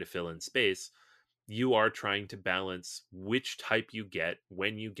and trying to fill in space. You are trying to balance which type you get,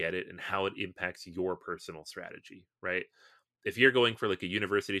 when you get it, and how it impacts your personal strategy, right? If you're going for like a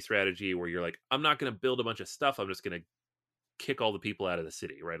university strategy where you're like, I'm not going to build a bunch of stuff, I'm just going to kick all the people out of the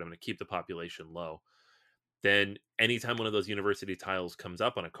city, right? I'm going to keep the population low. Then anytime one of those university tiles comes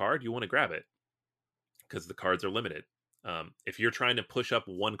up on a card, you want to grab it because the cards are limited. If you're trying to push up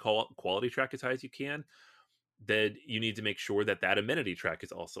one quality track as high as you can, then you need to make sure that that amenity track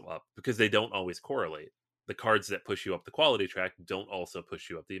is also up because they don't always correlate. The cards that push you up the quality track don't also push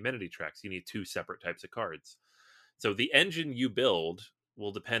you up the amenity tracks. You need two separate types of cards. So the engine you build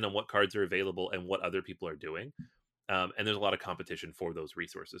will depend on what cards are available and what other people are doing. And there's a lot of competition for those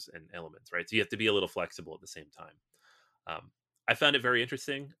resources and elements, right? So you have to be a little flexible at the same time. I found it very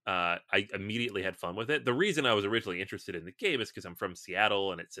interesting. I immediately had fun with it. The reason I was originally interested in the game is because I'm from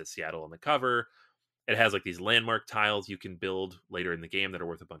Seattle and it says Seattle on the cover. It has like these landmark tiles you can build later in the game that are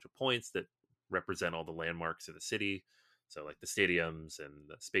worth a bunch of points that represent all the landmarks of the city. So like the stadiums and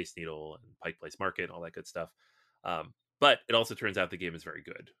the Space Needle and Pike Place Market, all that good stuff. But it also turns out the game is very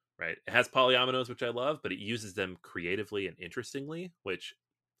good, right? It has polyominoes, which I love, but it uses them creatively and interestingly, which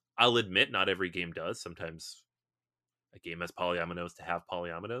I'll admit not every game does. Sometimes a game has polyominoes to have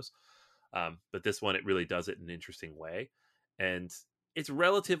polyominoes. But this one, it really does it in an interesting way. And it's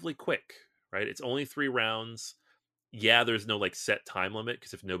relatively quick, right? It's only 3 rounds. Yeah, there's no like set time limit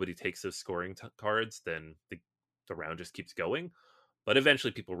because if nobody takes those scoring cards, then the round just keeps going. But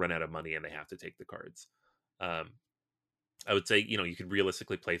eventually people run out of money and they have to take the cards. Um, I would say, you could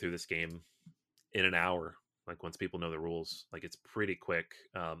realistically play through this game in an hour. Like once people know the rules, like it's pretty quick.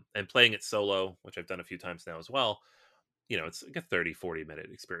 And playing it solo, which I've done a few times now as well, it's like a 30-40 minute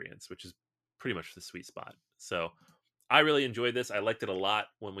experience, which is pretty much the sweet spot. So I really enjoyed this. I liked it a lot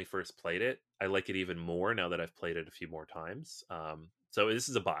when we first played it. I like it even more now that I've played it a few more times. So this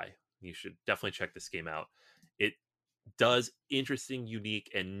is a buy. You should definitely check this game out. It does interesting,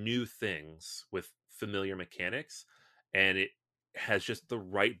 unique, and new things with familiar mechanics, and it has just the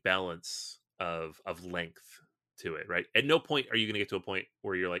right balance of length to it. Right, at no point are you going to get to a point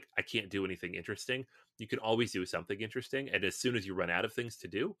where you're like, I can't do anything interesting. You can always do something interesting, and as soon as you run out of things to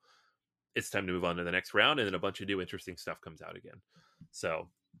do, it's time to move on to the next round, and then a bunch of new interesting stuff comes out again. So,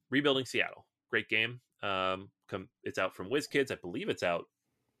 Rebuilding Seattle, great game. It's out from WizKids. I believe it's out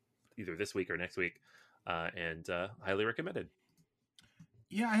either this week or next week, and highly recommended.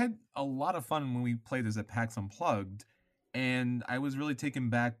 Yeah, I had a lot of fun when we played this at PAX Unplugged, and I was really taken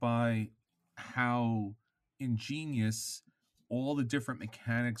back by how ingenious all the different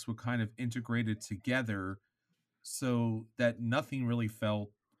mechanics were kind of integrated together so that nothing really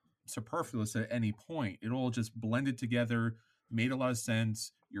felt superfluous at any point. It all just blended together, made a lot of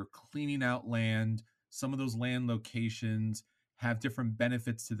sense. You're cleaning out land. Some of those land locations have different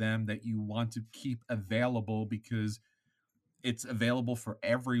benefits to them that you want to keep available because it's available for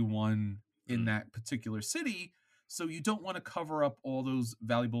everyone in Mm. that particular city. So you don't want to cover up all those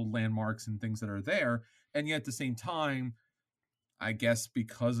valuable landmarks and things that are there. And yet at the same time, I guess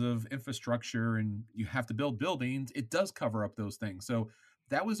because of infrastructure and you have to build buildings, it does cover up those things. So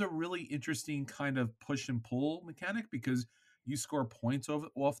that was a really interesting kind of push and pull mechanic because you score points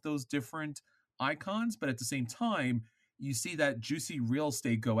off those different icons, but at the same time, you see that juicy real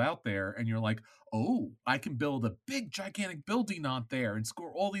estate go out there and you're like, oh, I can build a big gigantic building out there and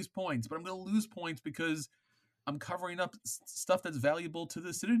score all these points, but I'm going to lose points because I'm covering up stuff that's valuable to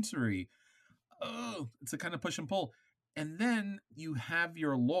the citizenry. Oh, it's a kind of push and pull. And then you have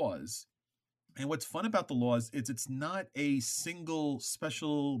your laws. And what's fun about the laws is it's not a single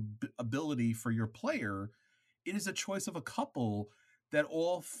special ability for your player. It is a choice of a couple that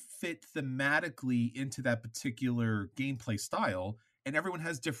all fit thematically into that particular gameplay style. And everyone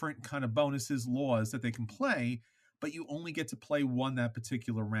has different kind of bonuses, laws that they can play, but you only get to play one that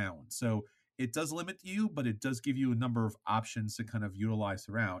particular round. So it does limit you, but it does give you a number of options to kind of utilize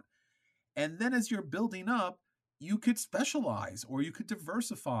throughout. And then as you're building up, you could specialize or you could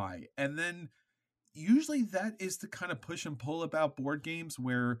diversify. And then usually that is the kind of push and pull about board games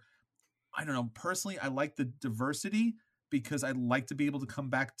where, I don't know, personally, I like the diversity because I like to be able to come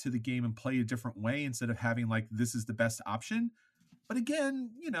back to the game and play a different way instead of having like, this is the best option. But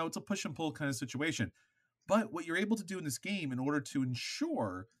again, it's a push and pull kind of situation. But what you're able to do in this game in order to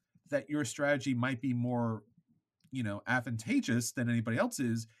ensure that your strategy might be more, advantageous than anybody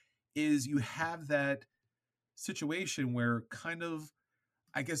else's is you have that situation where kind of,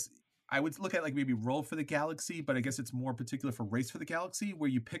 I guess I would look at like maybe Roll for the Galaxy, but I guess it's more particular for Race for the Galaxy, where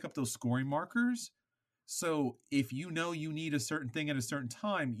you pick up those scoring markers. So if you know you need a certain thing at a certain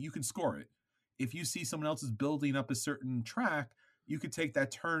time, you can score it. If you see someone else is building up a certain track, you could take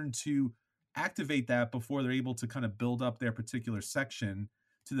that turn to activate that before they're able to kind of build up their particular section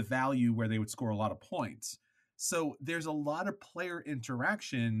to the value where they would score a lot of points. So there's a lot of player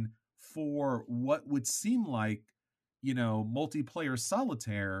interaction for what would seem like, multiplayer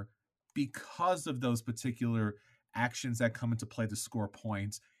solitaire because of those particular actions that come into play to score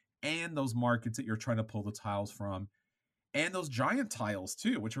points and those markets that you're trying to pull the tiles from and those giant tiles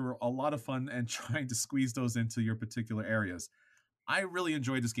too, which are a lot of fun and trying to squeeze those into your particular areas. I really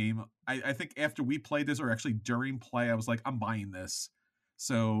enjoyed this game. I think after we played this, or actually during play, I was like, I'm buying this.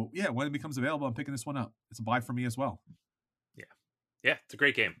 So yeah, when it becomes available, I'm picking this one up. It's a buy for me as well. Yeah, it's a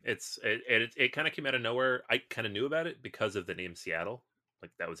great game. It kind of came out of nowhere. I kind of knew about it because of the name Seattle,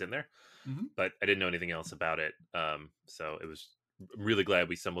 like that was in there, but I didn't know anything else about it. So it was really glad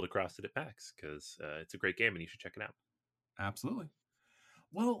we stumbled across it at PAX because it's a great game and you should check it out. Absolutely.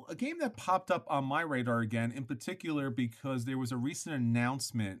 Well, a game that popped up on my radar again, in particular, because there was a recent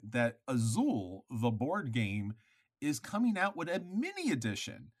announcement that Azul, the board game, is coming out with a mini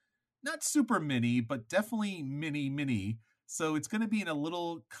edition. Not super mini, but definitely mini. So it's going to be in a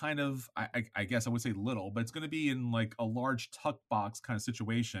little kind of, I guess I would say little, but it's going to be in like a large tuck box kind of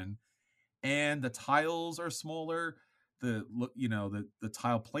situation. And the tiles are smaller. The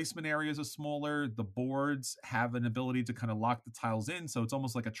tile placement areas are smaller. The boards have an ability to kind of lock the tiles in, so it's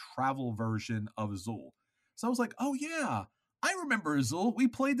almost like a travel version of Azul. So I was like, oh yeah, I remember Azul. We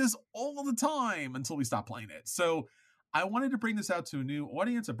played this all the time until we stopped playing it. So I wanted to bring this out to a new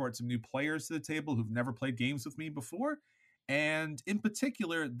audience. I brought some new players to the table who've never played games with me before. And in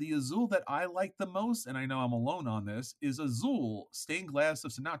particular, the Azul that I like the most, and I know I'm alone on this, is Azul Stained Glass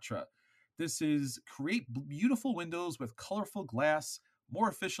of Sinatra. This is create beautiful windows with colorful glass more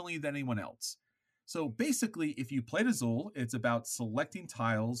efficiently than anyone else. So basically, if you played Azul, it's about selecting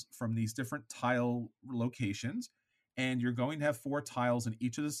tiles from these different tile locations, and you're going to have 4 tiles in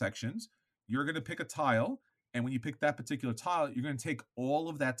each of the sections. You're going to pick a tile, and when you pick that particular tile, you're going to take all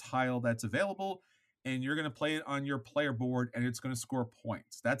of that tile that's available, and you're going to play it on your player board, and it's going to score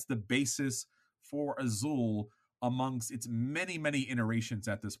points. That's the basis for Azul amongst its many iterations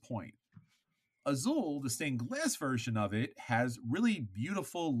at this point. Azul, the stained glass version of it, has really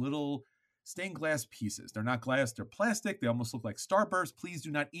beautiful little stained glass pieces. They're not glass, they're plastic. They almost look like Starbursts. Please do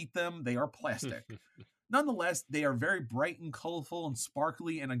not eat them. They are plastic. Nonetheless, they are very bright and colorful and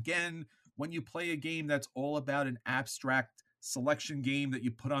sparkly. And again, when you play a game that's all about an abstract selection game that you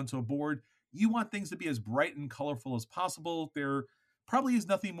put onto a board, you want things to be as bright and colorful as possible. There probably is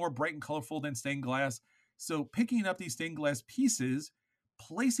nothing more bright and colorful than stained glass. So picking up these stained glass pieces,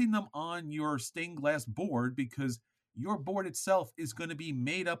 placing them on your stained glass board, because your board itself is going to be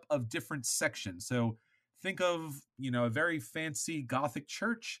made up of different sections. So think of, a very fancy Gothic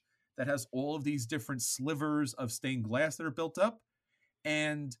church that has all of these different slivers of stained glass that are built up.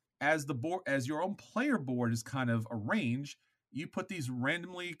 And as your own player board is kind of arranged, you put these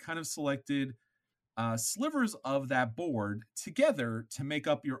randomly kind of selected slivers of that board together to make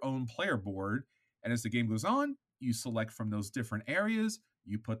up your own player board. And as the game goes on, you select from those different areas,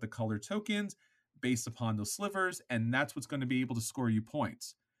 you put the color tokens based upon those slivers, and that's what's going to be able to score you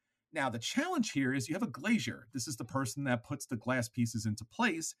points. Now, the challenge here is you have a glazier. This is the person that puts the glass pieces into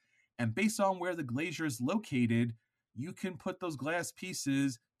place, and based on where the glazier is located, you can put those glass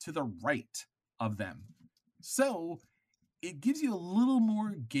pieces to the right of them. So it gives you a little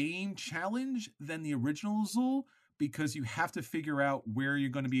more game challenge than the original Azul, because you have to figure out where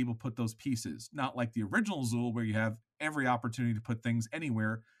you're going to be able to put those pieces. Not like the original Azul, where you have every opportunity to put things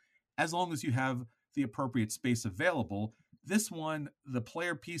anywhere, as long as you have the appropriate space available. This one, the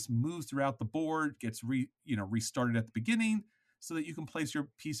player piece moves throughout the board, gets restarted at the beginning, so that you can place your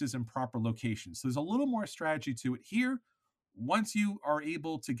pieces in proper locations. So there's a little more strategy to it here. Once you are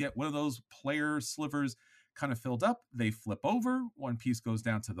able to get one of those player slivers kind of filled up, they flip over. One piece goes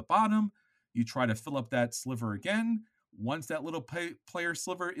down to the bottom. You try to fill up that sliver again. Once that little player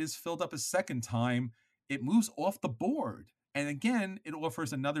sliver is filled up a second time, it moves off the board. And again, it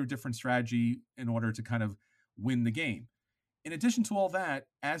offers another different strategy in order to kind of win the game. In addition to all that,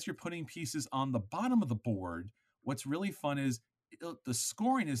 as you're putting pieces on the bottom of the board, what's really fun is the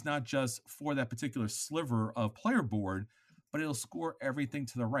scoring is not just for that particular sliver of player board, but it'll score everything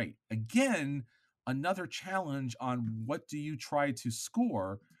to the right. Again, another challenge on what do you try to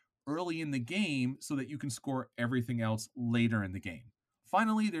score early in the game so that you can score everything else later in the game.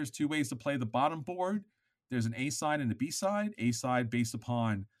 Finally, there's 2 ways to play the bottom board. There's an A side and a B side. A side based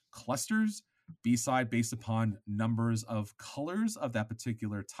upon clusters, B-side based upon numbers of colors of that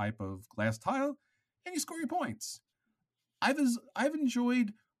particular type of glass tile, and you score your points. I've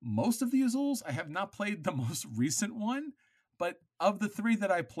enjoyed most of the Azules. I have not played the most recent one, but of the three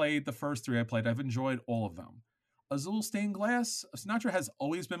that I played, the first three I played, I've enjoyed all of them. Azul Stained Glass, Sinatra has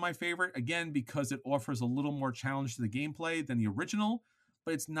always been my favorite, again, because it offers a little more challenge to the gameplay than the original,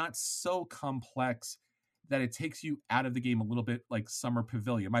 but it's not so complex that it takes you out of the game a little bit like Summer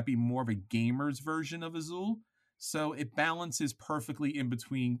Pavilion. It might be more of a gamer's version of Azul, so it balances perfectly in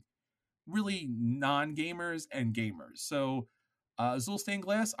between really non-gamers and gamers. So Azul Stained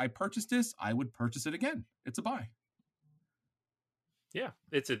Glass, I purchased this. I would purchase it again. It's a buy. Yeah,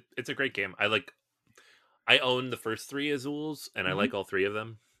 it's a great game. I own the first three Azules, and I like all three of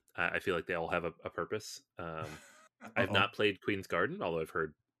them. I feel like they all have a purpose. I've not played Queen's Garden, although I've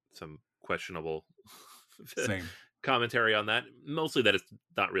heard some questionable Same commentary on that. Mostly that it's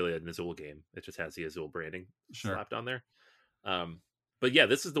not really an Azul game. It just has the Azul branding slapped on there. But yeah,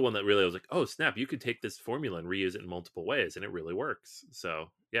 this is the one that really I was like, oh snap, you could take this formula and reuse it in multiple ways, and it really works. So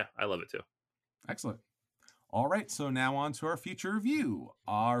yeah, I love it too. Excellent. All right, so now on to our feature review.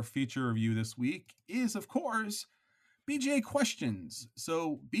 Our feature review this week is, of course, BGA questions.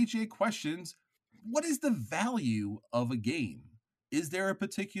 So BGA questions, what is the value of a game? Is there a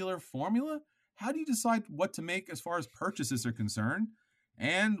particular formula? How do you decide what to make as far as purchases are concerned?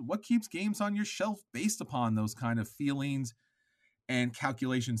 And what keeps games on your shelf based upon those kind of feelings and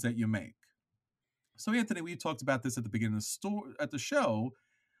calculations that you make? So Anthony, we talked about this at the beginning of the show,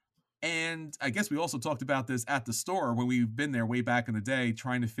 and I guess we also talked about this at the store when we've been there way back in the day,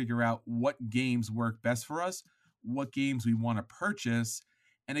 trying to figure out what games work best for us, what games we want to purchase.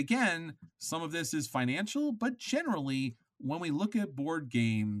 And again, some of this is financial, but generally, when we look at board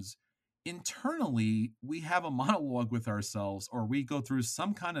games, internally, we have a monologue with ourselves, or we go through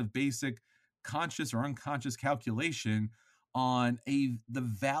some kind of basic conscious or unconscious calculation on the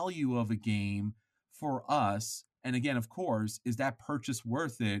value of a game for us. And again, of course, is that purchase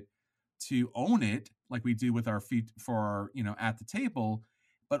worth it to own it like we do with our feet for our, at the table,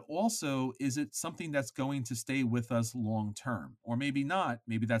 but also is it something that's going to stay with us long term, or maybe not?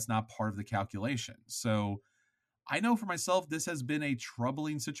 Maybe that's not part of the calculation. So I know for myself, this has been a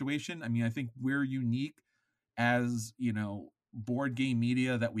troubling situation. I mean, I think we're unique as, board game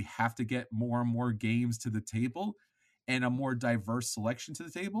media, that we have to get more and more games to the table and a more diverse selection to the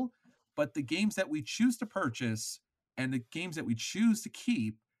table. But the games that we choose to purchase and the games that we choose to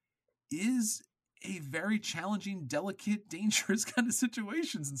keep is a very challenging, delicate, dangerous kind of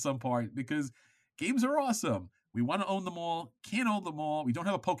situations in some part, because games are awesome. We want to own them all, can't own them all. We don't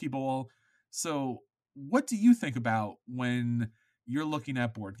have a Pokeball. So what do you think about when you're looking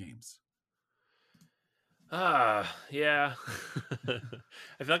at board games? Yeah.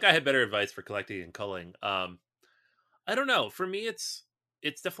 I feel like I had better advice for collecting and culling. I don't know. For me, it's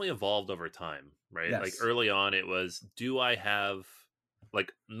definitely evolved over time, right? Like Yes. early on, it was, do I have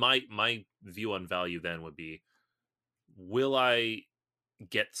like my view on value then would be, will I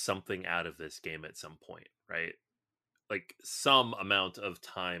get something out of this game at some point, right? Like some amount of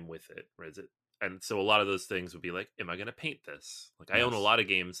time with it, or is it? And so a lot of those things would be like, am I going to paint this? Like I own a Yes. lot of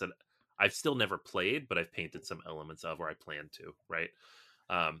games that I've still never played, but I've painted some elements of, or I plan to, right?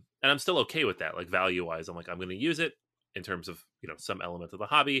 And I'm still okay with that. Like value wise, I'm like, I'm going to use it in terms of, some element of the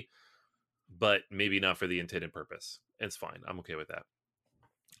hobby, but maybe not for the intended purpose. It's fine. I'm okay with that.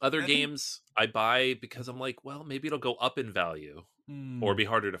 Other And I think, games I buy because I'm like, well, maybe it'll go up in value or hmm, be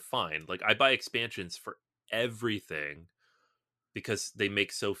harder to find. Like I buy expansions for everything because they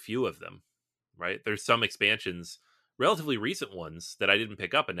make so few of them, right? There's some expansions, relatively recent ones, that I didn't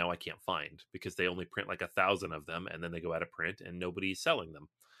pick up and now I can't find because they only print like 1,000 of them and then they go out of print and nobody's selling them.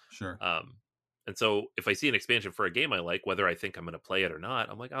 sure. And so if I see an expansion for a game I like, whether I think I'm going to play it or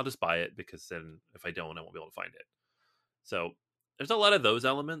not, I'm like, I'll just buy it, because then if I don't, I won't be able to find it. So there's a lot of those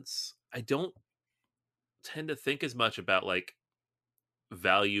elements. I don't tend to think as much about like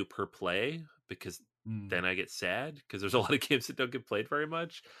value per play, because Hmm, then I get sad because there's a lot of games that don't get played very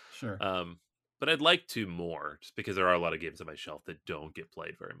much. sure. Um, but I'd like to more, just because there are a lot of games on my shelf that don't get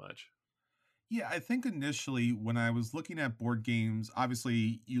played very much. Yeah, I think initially when I was looking at board games,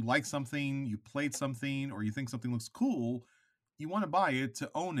 obviously you like something, you played something, or you think something looks cool, you want to buy it to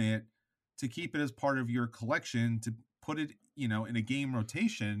own it, to keep it as part of your collection, to put it, in a game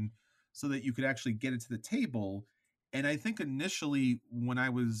rotation so that you could actually get it to the table. And I think initially when I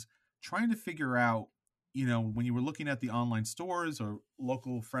was trying to figure out, when you were looking at the online stores or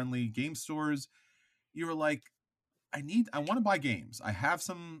local friendly game stores, you were like, I want to buy games. I have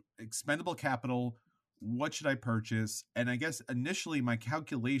some expendable capital. what should I purchase? And I guess initially my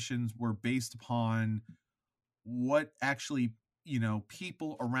calculations were based upon what actually,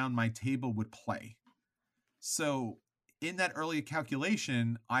 people around my table would play. So in that early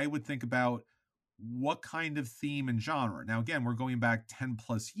calculation, I would think about what kind of theme and genre. Now, again, we're going back 10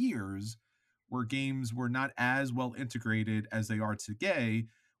 plus years where games were not as well integrated as they are today,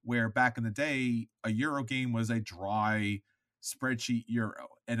 where back in the day, a Euro game was a dry spreadsheet Euro,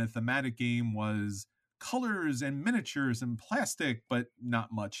 and a thematic game was colors and miniatures and plastic, but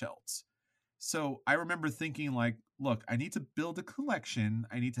not much else. So I remember thinking, like, look, I need to build a collection.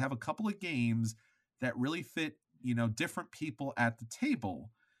 I need to have a couple of games that really fit, different people at the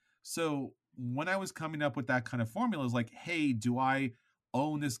table. So when I was coming up with that kind of formula, is like, hey, do I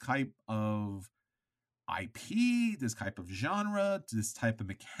own this type of IP, this type of genre, this type of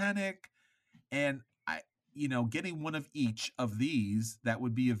mechanic? And getting one of each of these that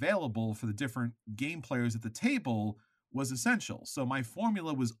would be available for the different game players at the table was essential. So my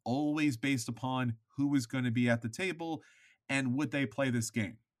formula was always based upon who was going to be at the table and would they play this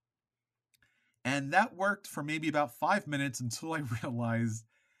game. And that worked for maybe about 5 minutes until I realized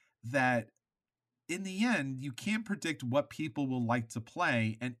that in the end, you can't predict what people will like to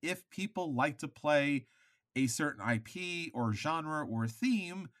play. And if people like to play a certain IP or genre or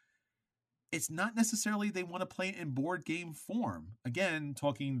theme, it's not necessarily they want to play it in board game form. Again,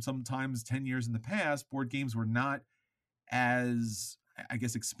 talking sometimes 10 years in the past, board games were not as, I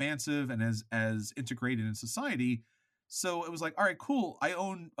guess, expansive and as integrated in society. So it was like, all right, cool. I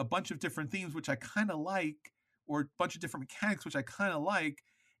own a bunch of different themes which I kind of like, or a bunch of different mechanics which I kind of like.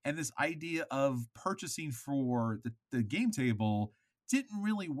 And this idea of purchasing for the game table didn't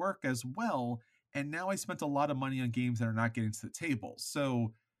really work as well. And now I spent a lot of money on games that are not getting to the table.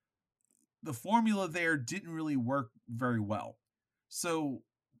 So the formula there didn't really work very well. So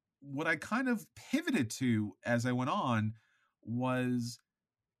what I kind of pivoted to as I went on was,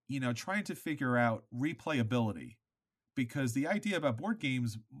 trying to figure out replayability. Because the idea about board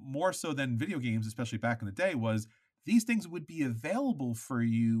games, more so than video games, especially back in the day, was these things would be available for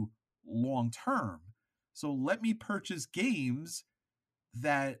you long term. So let me purchase games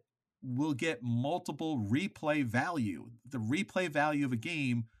that will get multiple replay value. The replay value of a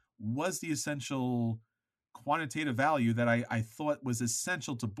game was the essential quantitative value that I thought was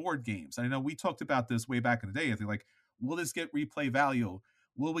essential to board games. And I know we talked about this way back in the day. I think, like, will this get replay value?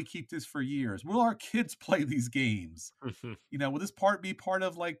 Will we keep this for years? Will our kids play these games? Will this be part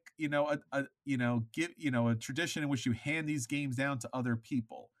of, like, a tradition in which you hand these games down to other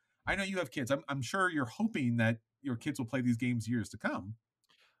people? I know you have kids. I'm sure you're hoping that your kids will play these games years to come.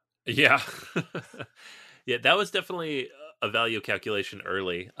 Yeah. Yeah, that was definitely a value calculation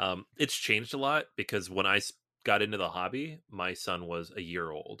early. It's changed a lot because when got into the hobby, my son was a year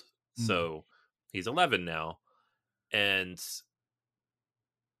old. Mm. So he's 11 now. And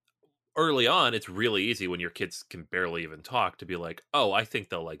early on, it's really easy when your kids can barely even talk to be like, oh, I think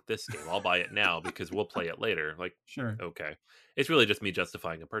they'll like this game. I'll buy it now because we'll play it later. Like, Sure. okay. It's really just me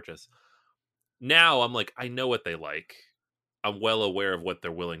justifying a purchase. Now I'm like, I know what they like. I'm well aware of what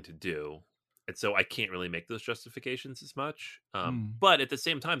they're willing to do. And so I can't really make those justifications as much. Mm. But at the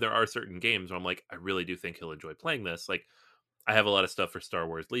same time, there are certain games where I'm like, I really do think he'll enjoy playing this. Like, I have a lot of stuff for Star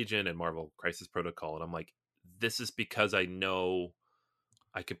Wars Legion and Marvel Crisis Protocol. And I'm like, this is because I know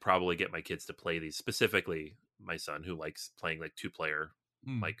I could probably get my kids to play these, specifically my son who likes playing like 2-player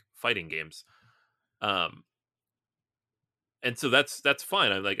Mm. like fighting games. And so that's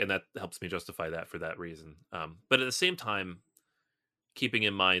fine. I'm like, and that helps me justify that for that reason. But at the same time, keeping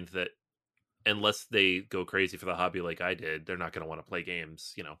in mind that unless they go crazy for the hobby like I did, they're not going to want to play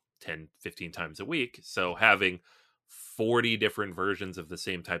games, 10, 15 times a week. So having 40 different versions of the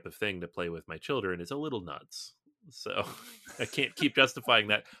same type of thing to play with my children is a little nuts. So I can't keep justifying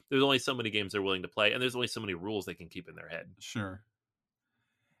that. There's only so many games they're willing to play, and there's only so many rules they can keep in their head. Sure.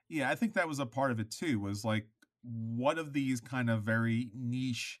 Yeah, I think that was a part of it too, was like, what of these kind of very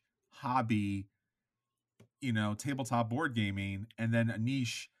niche hobby, tabletop board gaming, and then a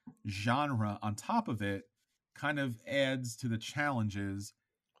niche genre on top of it kind of adds to the challenges.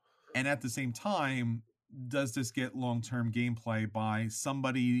 And at the same time, does this get long-term gameplay by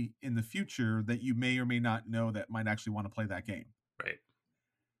somebody in the future that you may or may not know that might actually want to play that game? Right.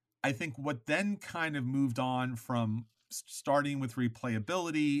 I think what then kind of moved on from starting with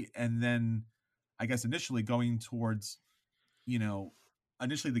replayability, and then I guess initially going towards, you know,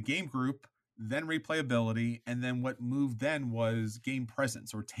 initially the game group, then replayability, and then what moved then was game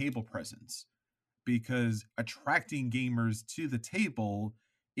presence or table presence. Because attracting gamers to the table,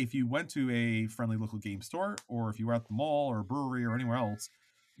 if you went to a friendly local game store or if you were at the mall or brewery or anywhere else,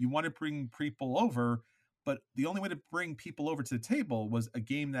 You want to bring people over, but the only way to bring people over to the table was a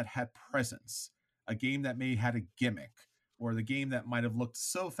game that had presence, a game that may had a gimmick, or the game that might have looked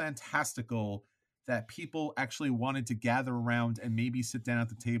so fantastical that people actually wanted to gather around and maybe sit down at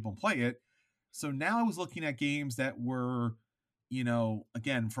the table and play it. So now I was looking at games that were,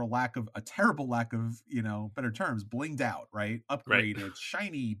 again, for lack of a terrible lack of, better terms, blinged out, right? Right. Upgraded,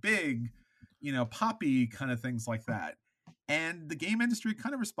 shiny, big, poppy kind of things like that. And the game industry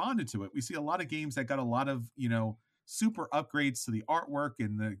kind of responded to it. We see a lot of games that got a lot of, super upgrades to the artwork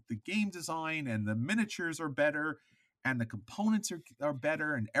and the game design, and the miniatures are better, and the components are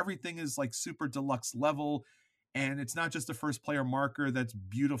better, and everything is like super deluxe level. And it's not just a first player marker that's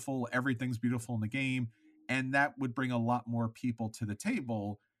beautiful, everything's beautiful in the game. And that would bring a lot more people to the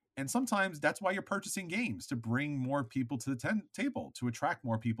table. And sometimes that's why you're purchasing games, to bring more people to the table, to attract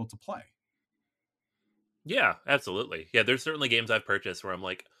more people to play. Yeah, absolutely. Yeah, there's certainly games I've purchased where I'm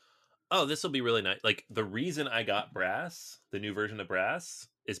like, oh, this will be really nice. Like the reason I got Brass, the new version of Brass,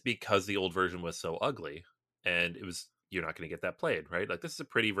 is because the old version was so ugly, and it was you're not going to get that played, right? Like this is a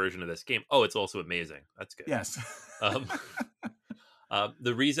pretty version of this game. Oh, it's also amazing. That's good. Yes. Um,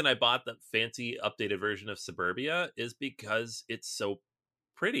 the reason I bought the fancy updated version of Suburbia is because it's so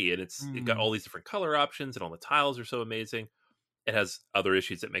pretty, and it got all these different color options, and all the tiles are so amazing. It has other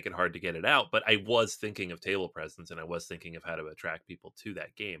issues that make it hard to get it out, but I was thinking of table presence, and I was thinking of how to attract people to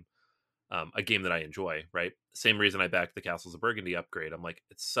that game. A game that I enjoy, right? Same reason I backed the Castles of Burgundy upgrade. I'm like,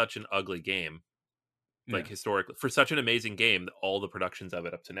 it's such an ugly game, like historically, for such an amazing game. All the productions of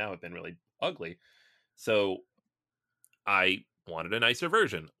it up to now have been really ugly. So I wanted a nicer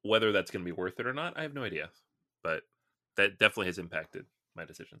version. Whether that's going to be worth it or not, I have no idea. But that definitely has impacted my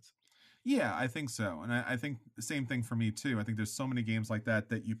decisions. Yeah, I think so. And I think the same thing for me too. I think there's so many games like that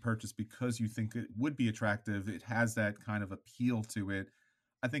that you purchase because you think it would be attractive. It has that kind of appeal to it.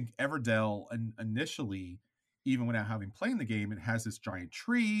 I think Everdell initially, even without having played the game, it has this giant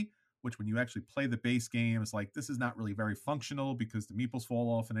tree, which when you actually play the base game, it's like, this is not really very functional because the meeples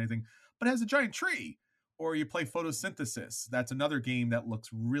fall off and anything, but it has a giant tree. Or you play Photosynthesis. That's another game that looks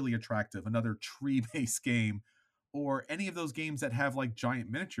really attractive, another tree-based game. Or any of those games that have like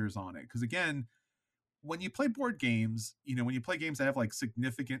giant miniatures on it. Because again, when you play board games, when you play games that have like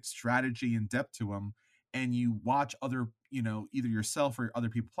significant strategy and depth to them, and you watch other, either yourself or other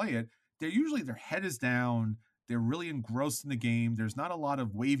people play it, they're usually, their head is down. They're really engrossed in the game. There's not a lot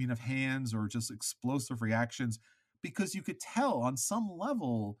of waving of hands or just explosive reactions, because you could tell on some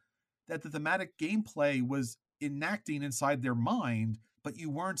level that the thematic gameplay was enacting inside their mind, but you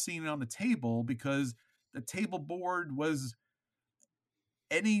weren't seeing it on the table because the table board was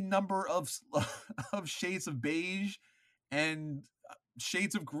any number of of shades of beige and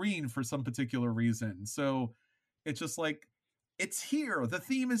shades of green for some particular reason. So it's just like, it's here. The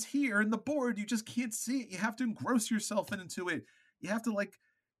theme is here, and the board, you just can't see it. You have to engross yourself into it. You have to like,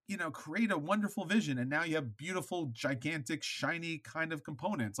 create a wonderful vision. And now you have beautiful, gigantic, shiny kind of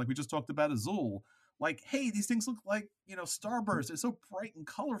components. Like we just talked about Azul. Like, hey, these things look like, starbursts. They're so bright and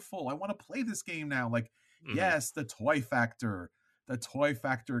colorful. I want to play this game now. Like, Mm-hmm. yes, the toy factor. The toy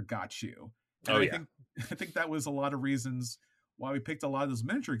factor got you. And Oh I yeah, think I think that was a lot of reasons why we picked a lot of those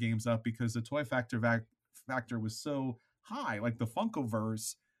miniature games up, because the toy factor was so high. Like the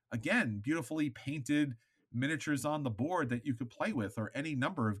Funkoverse, again, beautifully painted miniatures on the board that you could play with, or any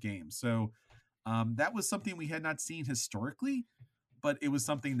number of games. So that was something we had not seen historically, but it was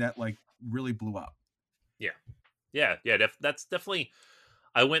something that like really blew up. yeah, yeah. That's definitely.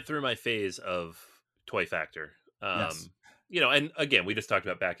 I went through my phase of toy factor. Yes. And again, we just talked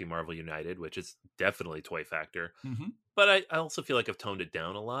about backing Marvel United, which is definitely toy factor. Mm-hmm. But I also feel like I've toned it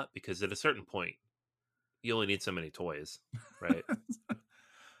down a lot, because at a certain point, you only need so many toys, right?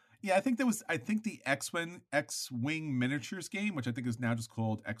 Yeah, I think the X-Wing miniatures game, which I think is now just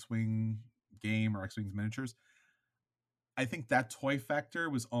called X-Wing game or X-Wings miniatures. I think that toy factor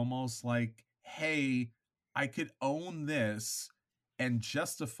was almost like, hey, I could own this and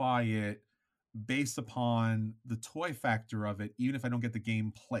justify it based upon the toy factor of it, even if I don't get the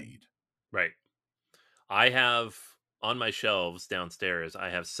game played. Right. I have on my shelves downstairs, I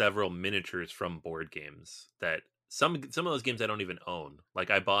have several miniatures from board games that some of those games I don't even own.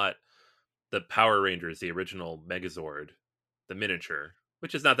 Like I bought the Power Rangers, the original Megazord, the miniature,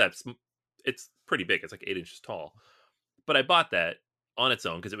 which is not that it's pretty big. It's like 8 inches tall. But I bought that on its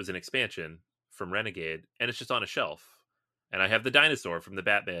own because it was an expansion from Renegade, and it's just on a shelf. And I have the dinosaur from the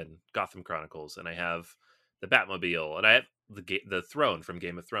Batman Gotham Chronicles, and I have the Batmobile, and I have the throne from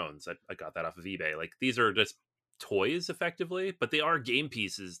Game of Thrones. I got that off of eBay. Like these are just toys, effectively, but they are game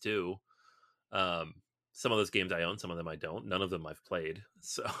pieces too. Um, some of those games I own, some of them I don't. None of them I've played.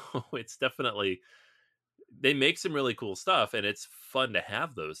 So it's definitely, they make some really cool stuff, and it's fun to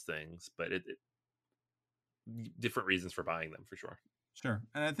have those things, but different reasons for buying them for sure. Sure.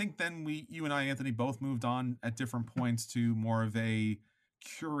 And I think then you and I, Anthony, both moved on at different points to more of a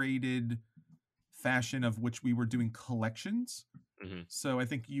curated fashion of which we were doing collections. Hmm. So I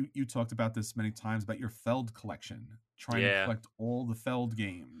think you talked about this many times about your Feld collection, trying to Yeah. collect all the Feld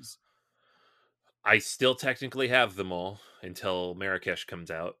games. I still technically have them all until Marrakesh comes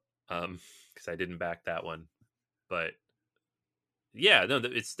out, because I didn't back that one. But yeah, no,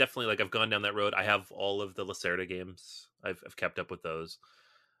 it's definitely like I've gone down that road. I have all of the Lacerda games. I've kept up with those.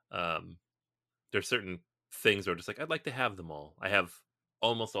 Um, there's certain things where just like I'd like to have them all. I have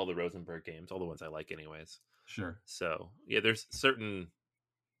almost all the Rosenberg games, all the ones I like, anyways. Sure. So yeah, there's certain,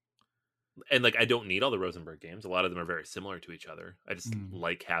 and like I don't need all the Rosenberg games. A lot of them are very similar to each other. I just Mm,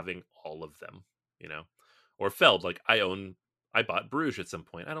 like having all of them, you know. Or Feld, like I bought Bruges at some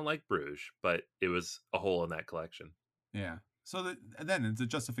point. I don't like Bruges, but it was a hole in that collection. yeah. So then it's a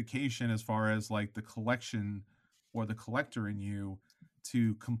justification as far as like the collection or the collector in you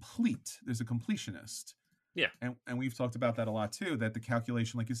to complete. There's a completionist. Yeah, And we've talked about that a lot too, that the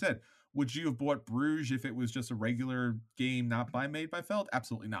calculation, like you said, would you have bought Bruges if it was just a regular game not made by Feld?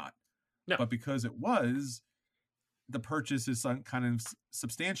 Absolutely not. no, But because it was, the purchase is kind of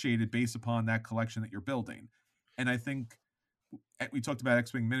substantiated based upon that collection that you're building. And I think we talked about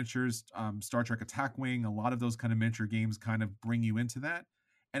X-Wing miniatures, Star Trek Attack Wing, a lot of those kind of miniature games kind of bring you into that.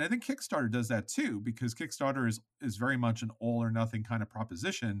 And I think Kickstarter does that too, because Kickstarter is very much an all or nothing kind of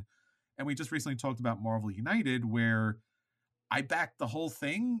proposition. And we just recently talked about Marvel United, where I backed the whole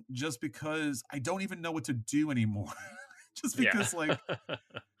thing just because I don't even know what to do anymore. Just yeah, because, like,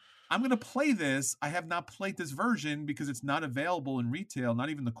 I'm going to play this. I have not played this version because it's not available in retail. Not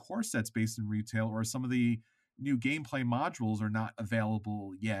even the core sets based in retail, or some of the new gameplay modules are not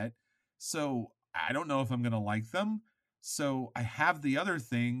available yet. So I don't know if I'm going to like them. So I have the other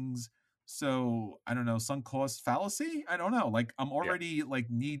things. So I don't know, sunk cost fallacy. I don't know. Like, I'm yeah, already like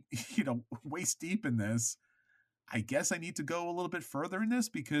waist deep in this. I guess I need to go a little bit further in this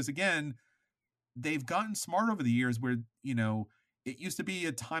because, again, they've gotten smart over the years where, it used to be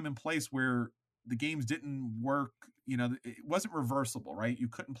a time and place where the games didn't work. It wasn't reversible, right? You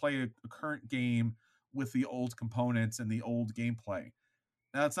couldn't play a current game with the old components and the old gameplay.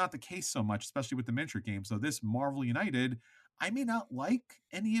 Now, that's not the case so much, especially with the miniature games. So this Marvel United, I may not like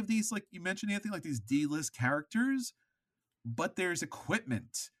any of these, like you mentioned, Anthony, like these D-list characters, but there's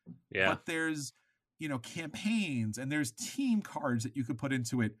equipment, yeah, but there's campaigns, and there's team cards that you could put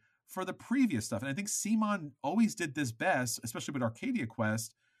into it for the previous stuff. And I think Simon always did this best, especially with Arcadia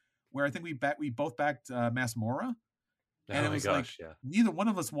Quest, where I think we both backed Masmora, and oh it my was like gosh, yeah, neither one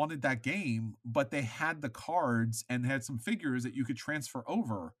of us wanted that game, but they had the cards and had some figures that you could transfer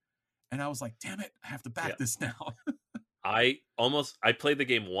over, and I was like, damn it, I have to yeah. back this now. I played the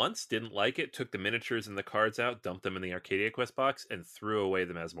game once, didn't like it, took the miniatures and the cards out, dumped them in the Arcadia Quest box, and threw away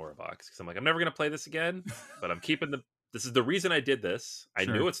the Masmora box because I'm like, I'm never gonna play this again. But I'm keeping the. This is the reason I did this. I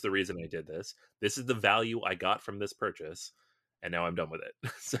knew Sure. it's the reason I did this. This is the value I got from this purchase, and now I'm done with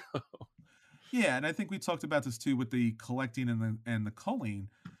it. So Yeah, and I think we talked about this too with the collecting and the culling.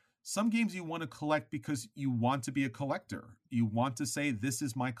 Some games you want to collect because you want to be a collector. You want to say this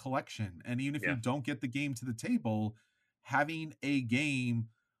is my collection, and even if you yeah, don't get the game to the table, having a game,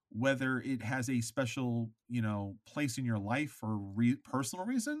 whether it has a special place in your life for personal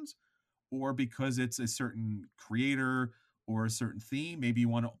reasons, or because it's a certain creator or a certain theme. Maybe you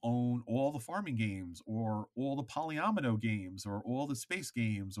want to own all the farming games, or all the polyomino games, or all the space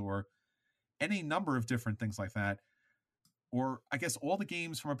games, or any number of different things like that. Or I guess all the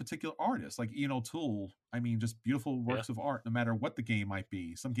games from a particular artist, like Ian O'Toole. I mean, just beautiful yeah, works of art, no matter what the game might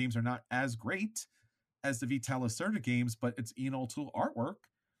be. Some games are not as great as the Vital Lacerda games, but it's Ian O'Toole artwork.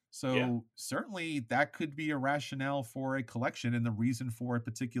 yeah, So certainly that could be a rationale for a collection and the reason for a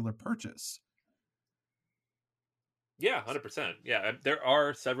particular purchase. yeah, 100%. Yeah, there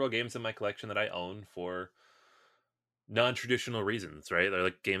are several games in my collection that I own for non-traditional reasons, right? They're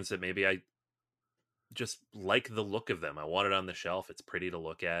like games that maybe I just like the look of them. I want it on the shelf. It's pretty to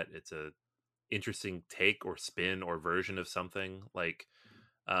look at. It's a interesting take or spin or version of something. Like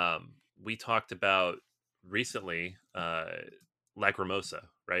we talked about recently, Lacrimosa,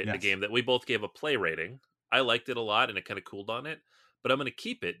 right? A Yes. game that we both gave a play rating. I liked it a lot and it kind of cooled on it, but I'm going to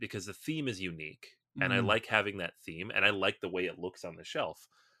keep it because the theme is unique and I Mm, like having that theme and I like the way it looks on the shelf.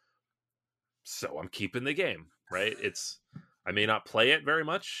 So I'm keeping the game, right? I may not play it very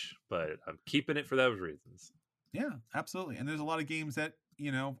much, but I'm keeping it for those reasons. yeah, absolutely. And there's a lot of games that,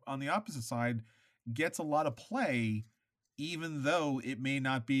 on the opposite side, gets a lot of play, even though it may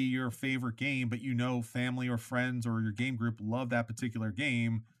not be your favorite game, but family or friends or your game group love that particular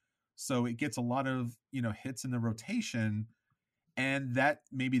game. So it gets a lot of, hits in the rotation, and that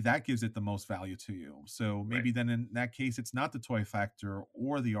gives it the most value to you. So Right. maybe then in that case, it's not the toy factor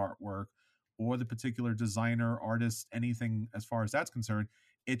or the artwork or the particular designer, artist, anything as far as that's concerned.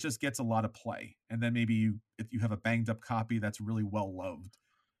 It just gets a lot of play. And then maybe if you have a banged up copy that's really well loved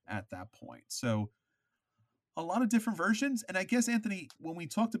at that point. So a lot of different versions. And I guess, Anthony, when we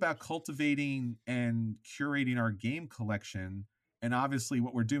talked about cultivating and curating our game collection, and obviously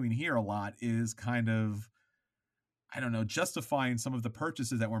what we're doing here a lot is kind of, I don't know, justifying some of the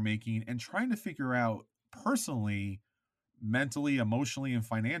purchases that we're making and trying to figure out personally, mentally, emotionally, and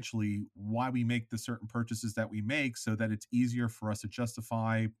financially why we make the certain purchases that we make so that it's easier for us to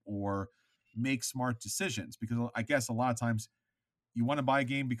justify or make smart decisions. Because I guess a lot of times you want to buy a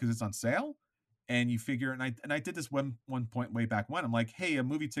game because it's on sale, and you figure, and I did this one point way back when. I'm like, hey, a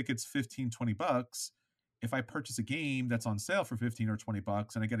movie ticket's 15-20 bucks. If I purchase a game that's on sale for 15 or 20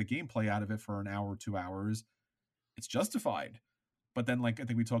 bucks and I get a gameplay out of it for an hour or 2 hours, it's justified. But then, like I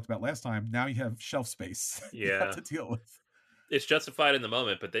think we talked about last time, now you have shelf space you have Yeah. to deal with. It's justified in the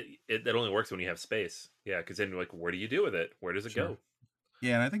moment, but that only works when you have space. Yeah, because then you're like, what do you do with it? Where does it Sure. go?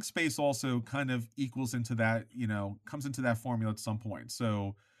 Yeah, and I think space also kind of equals into that, comes into that formula at some point.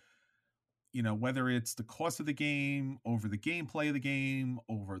 So, whether it's the cost of the game, over the gameplay of the game,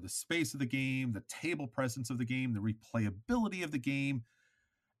 over the space of the game, the table presence of the game, the replayability of the game.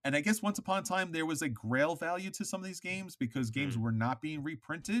 And I guess once upon a time, there was a grail value to some of these games because games Mm, were not being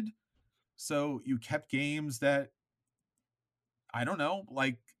reprinted. So you kept games that, I don't know,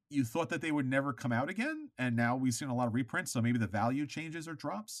 like you thought that they would never come out again. And now we've seen a lot of reprints. So maybe the value changes or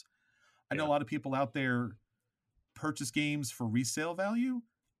drops. I know yeah, a lot of people out there purchase games for resale value.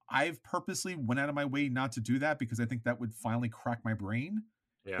 I've purposely went out of my way not to do that because I think that would finally crack my brain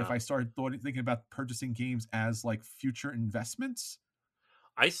if yeah. I started thinking about purchasing games as like future investments.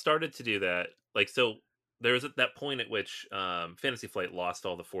 I started to do that. Like, so there was at that point at which Fantasy Flight lost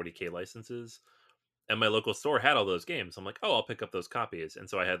all the 40K licenses, and my local store had all those games. I'm like, oh, I'll pick up those copies. And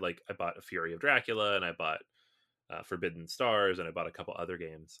so I bought A Fury of Dracula, and I bought Forbidden Stars, and I bought a couple other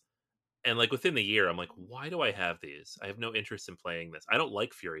games. And like within the year, I'm like, why do I have these? I have no interest in playing this. I don't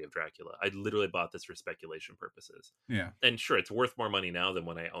like Fury of Dracula. I literally bought this for speculation purposes. Yeah. And sure, it's worth more money now than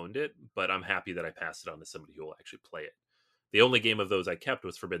when I owned it, but I'm happy that I passed it on to somebody who will actually play it. The only game of those I kept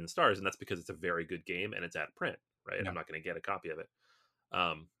was Forbidden Stars, and that's because it's a very good game and it's out of print, right? Yeah. I'm not going to get a copy of it.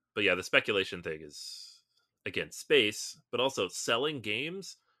 But yeah, the speculation thing is, again, space, but also selling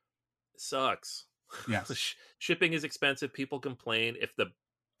games sucks. Yes. Shipping is expensive. People complain. If the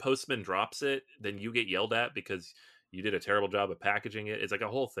postman drops it, then you get yelled at because you did a terrible job of packaging it. It's like a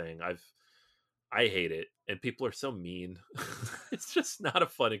whole thing. I hate it, and people are so mean. It's just not a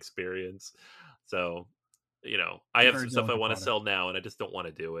fun experience. So, I It's a have very some stuff I delicate want to product. sell now, and I just don't want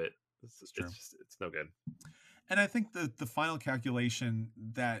to do it. It's true. It's no good. And I think the final calculation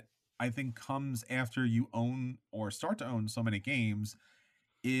that I think comes after you own or start to own so many games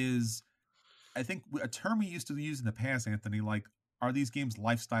is, I think a term we used to use in the past, Anthony, like, are these games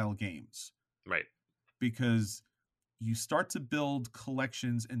lifestyle games? Right. Because you start to build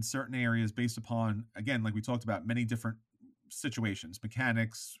collections in certain areas based upon, again, like we talked about, many different situations,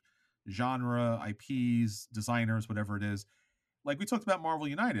 mechanics, genre, IPs, designers, whatever it is. Like we talked about Marvel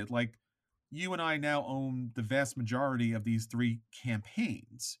United, like you and I now own the vast majority of these three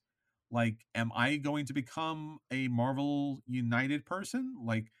campaigns. Like, am I going to become a Marvel United person?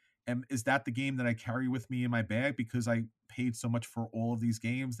 Like, is that the game that I carry with me in my bag because I paid so much for all of these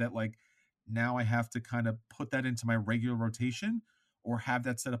games that, like, now I have to kind of put that into my regular rotation or have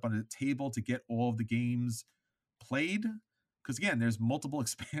that set up on a table to get all of the games played? Because again, there's multiple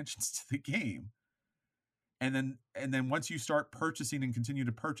expansions to the game. And then once you start purchasing and continue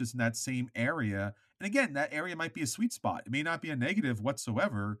to purchase in that same area, and again, that area might be a sweet spot. It may not be a negative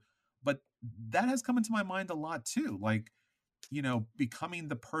whatsoever, but that has come into my mind a lot too. Like, becoming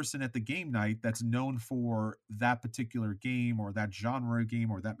the person at the game night that's known for that particular game or that genre of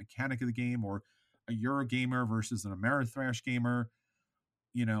game or that mechanic of the game, or a Eurogamer versus an Ameritrash gamer.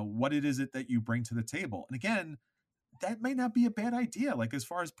 What it is it that you bring to the table. And again, that may not be a bad idea. Like, as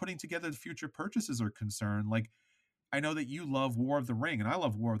far as putting together the future purchases are concerned, like, I know that you love War of the Ring and I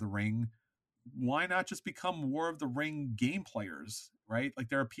love War of the Ring. Why not just become War of the Ring game players, right? Like,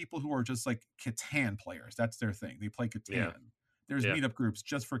 there are people who are just like Catan players. That's their thing. They play Yeah. Catan. There's Yeah. meetup groups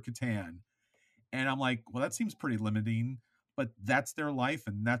just for Catan. And I'm like, well, that seems pretty limiting, but that's their life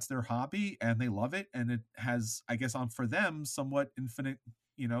and that's their hobby and they love it. And it has, I guess, on for them somewhat infinite,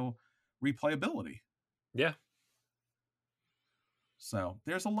 you know, replayability. Yeah. So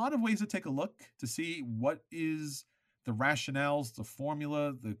there's a lot of ways to take a look to see what is the rationales, the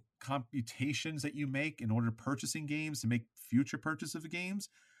formula, the computations that you make in order to purchasing games to make future purchase of games.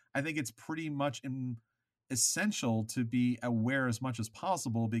 I think it's pretty much essential to be aware as much as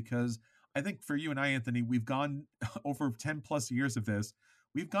possible, because I think for you and I, Anthony, we've gone over 10 plus years of this.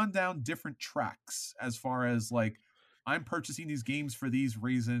 We've gone down different tracks as far as like, I'm purchasing these games for these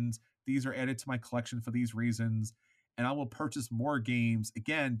reasons. These are added to my collection for these reasons. And I will purchase more games,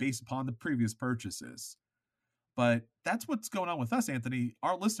 again, based upon the previous purchases. But that's what's going on with us, Anthony.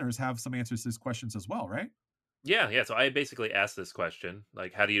 Our listeners have some answers to these questions as well, right? Yeah. So I basically asked this question,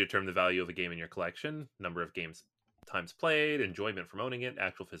 like, how do you determine the value of a game in your collection? Number of games, times played, enjoyment from owning it,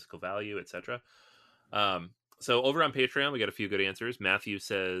 actual physical value, etc. So over on Patreon, we got a few good answers. Matthew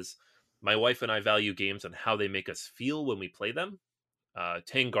says, my wife and I value games on how they make us feel when we play them.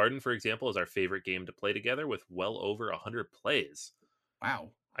 Tang Garden, for example, is our favorite game to play together with well over 100 plays. Wow.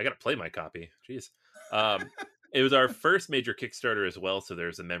 I got to play my copy. Jeez. It was our first major Kickstarter as well, so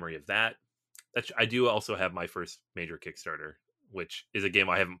there's a memory of that. I do also have my first major Kickstarter, which is a game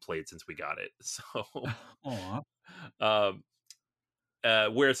I haven't played since we got it. So,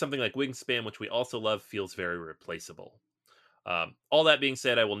 whereas something like Wingspan, which we also love, feels very replaceable. All that being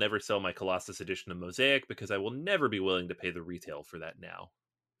said, I will never sell my Colossus edition of Mosaic because I will never be willing to pay the retail for that now.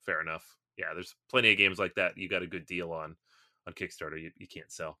 Fair enough. Yeah, there's plenty of games like that you got a good deal on Kickstarter you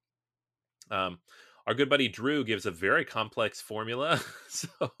can't sell. Our good buddy Drew gives a very complex formula. So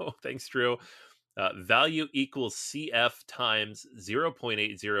thanks, Drew. Value equals CF times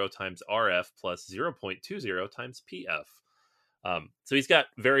 0.80 times RF plus 0.20 times PF. So he's got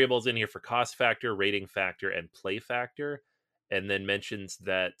variables in here for cost factor, rating factor, and play factor, and then mentions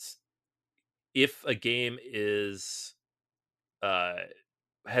that if a game is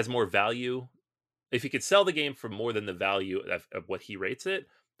has more value, if he could sell the game for more than the value of what he rates it,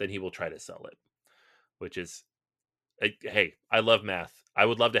 then he will try to sell it. Which is, hey, I love math. I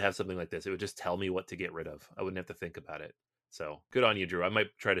would love to have something like this. It would just tell me what to get rid of. I wouldn't have to think about it. So good on you, Drew. I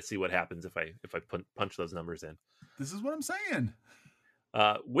might try to see what happens if I punch those numbers in. This is what I'm saying.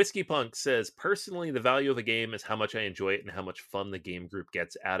 Whiskey Punk says, personally, the value of a game is how much I enjoy it and how much fun the game group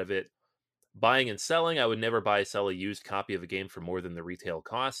gets out of it. Buying and selling, I would never sell a used copy of a game for more than the retail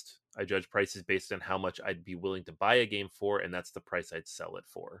cost. I judge prices based on how much I'd be willing to buy a game for, and that's the price I'd sell it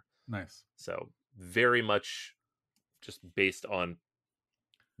for. Nice. So very much just based on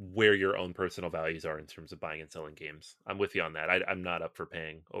where your own personal values are in terms of buying and selling games. I'm with you on that. I'm not up for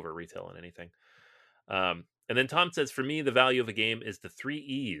paying over retail on anything. And then Tom says, for me, the value of a game is the 3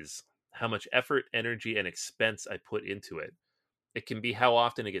 E's, how much effort, energy, and expense I put into it. It can be how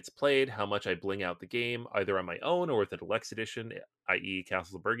often it gets played, how much I bling out the game, either on my own or with a deluxe edition, i.e.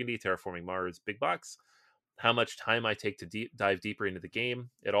 Castles of Burgundy, Terraforming Mars, Big Box, how much time I take to dive deeper into the game.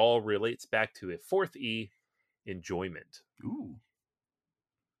 It all relates back to a 4th E, enjoyment. Ooh.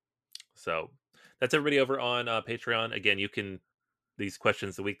 So that's everybody over on Patreon. Again, these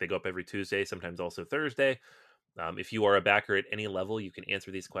questions a week, they go up every Tuesday, sometimes also Thursday. If you are a backer at any level, you can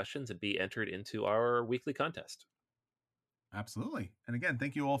answer these questions and be entered into our weekly contest. Absolutely. And again,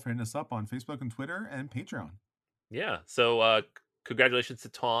 thank you all for hitting us up on Facebook and Twitter and Patreon. Yeah. So congratulations to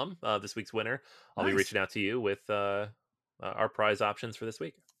Tom, this week's winner. I'll be Nice. reaching out to you with our prize options for this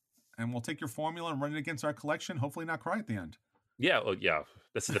week. And we'll take your formula and run it against our collection. Hopefully not cry at the end. Yeah. Well, yeah.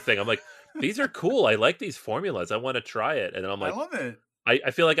 This is the thing. I'm like, these are cool. I like these formulas. I want to try it. And then I'm like, I love it.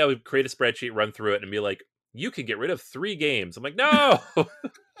 I feel like I would create a spreadsheet, run through it, and be like, you can get rid of 3 games. I'm like, no.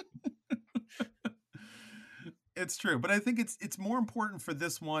 It's true, but I think it's more important for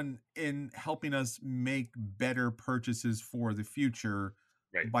this one in helping us make better purchases for the future,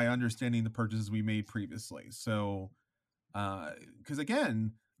 right, by understanding the purchases we made previously. So, because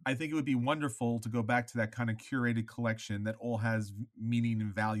again, I think it would be wonderful to go back to that kind of curated collection that all has meaning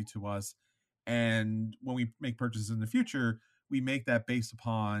and value to us. And when we make purchases in the future, we make that based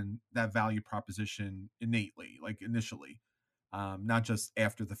upon that value proposition innately, like initially, not just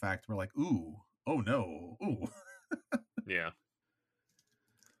after the fact. We're like, ooh, oh no, ooh. Yeah.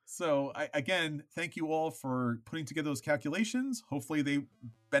 So again, thank you all for putting together those calculations. Hopefully they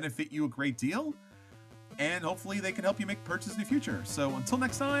benefit you a great deal, and hopefully they can help you make purchases in the future. So until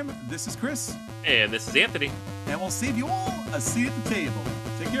next time, this is Chris. And this is Anthony. And we'll save you all a seat at the table.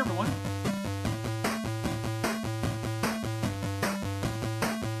 Take care, everyone.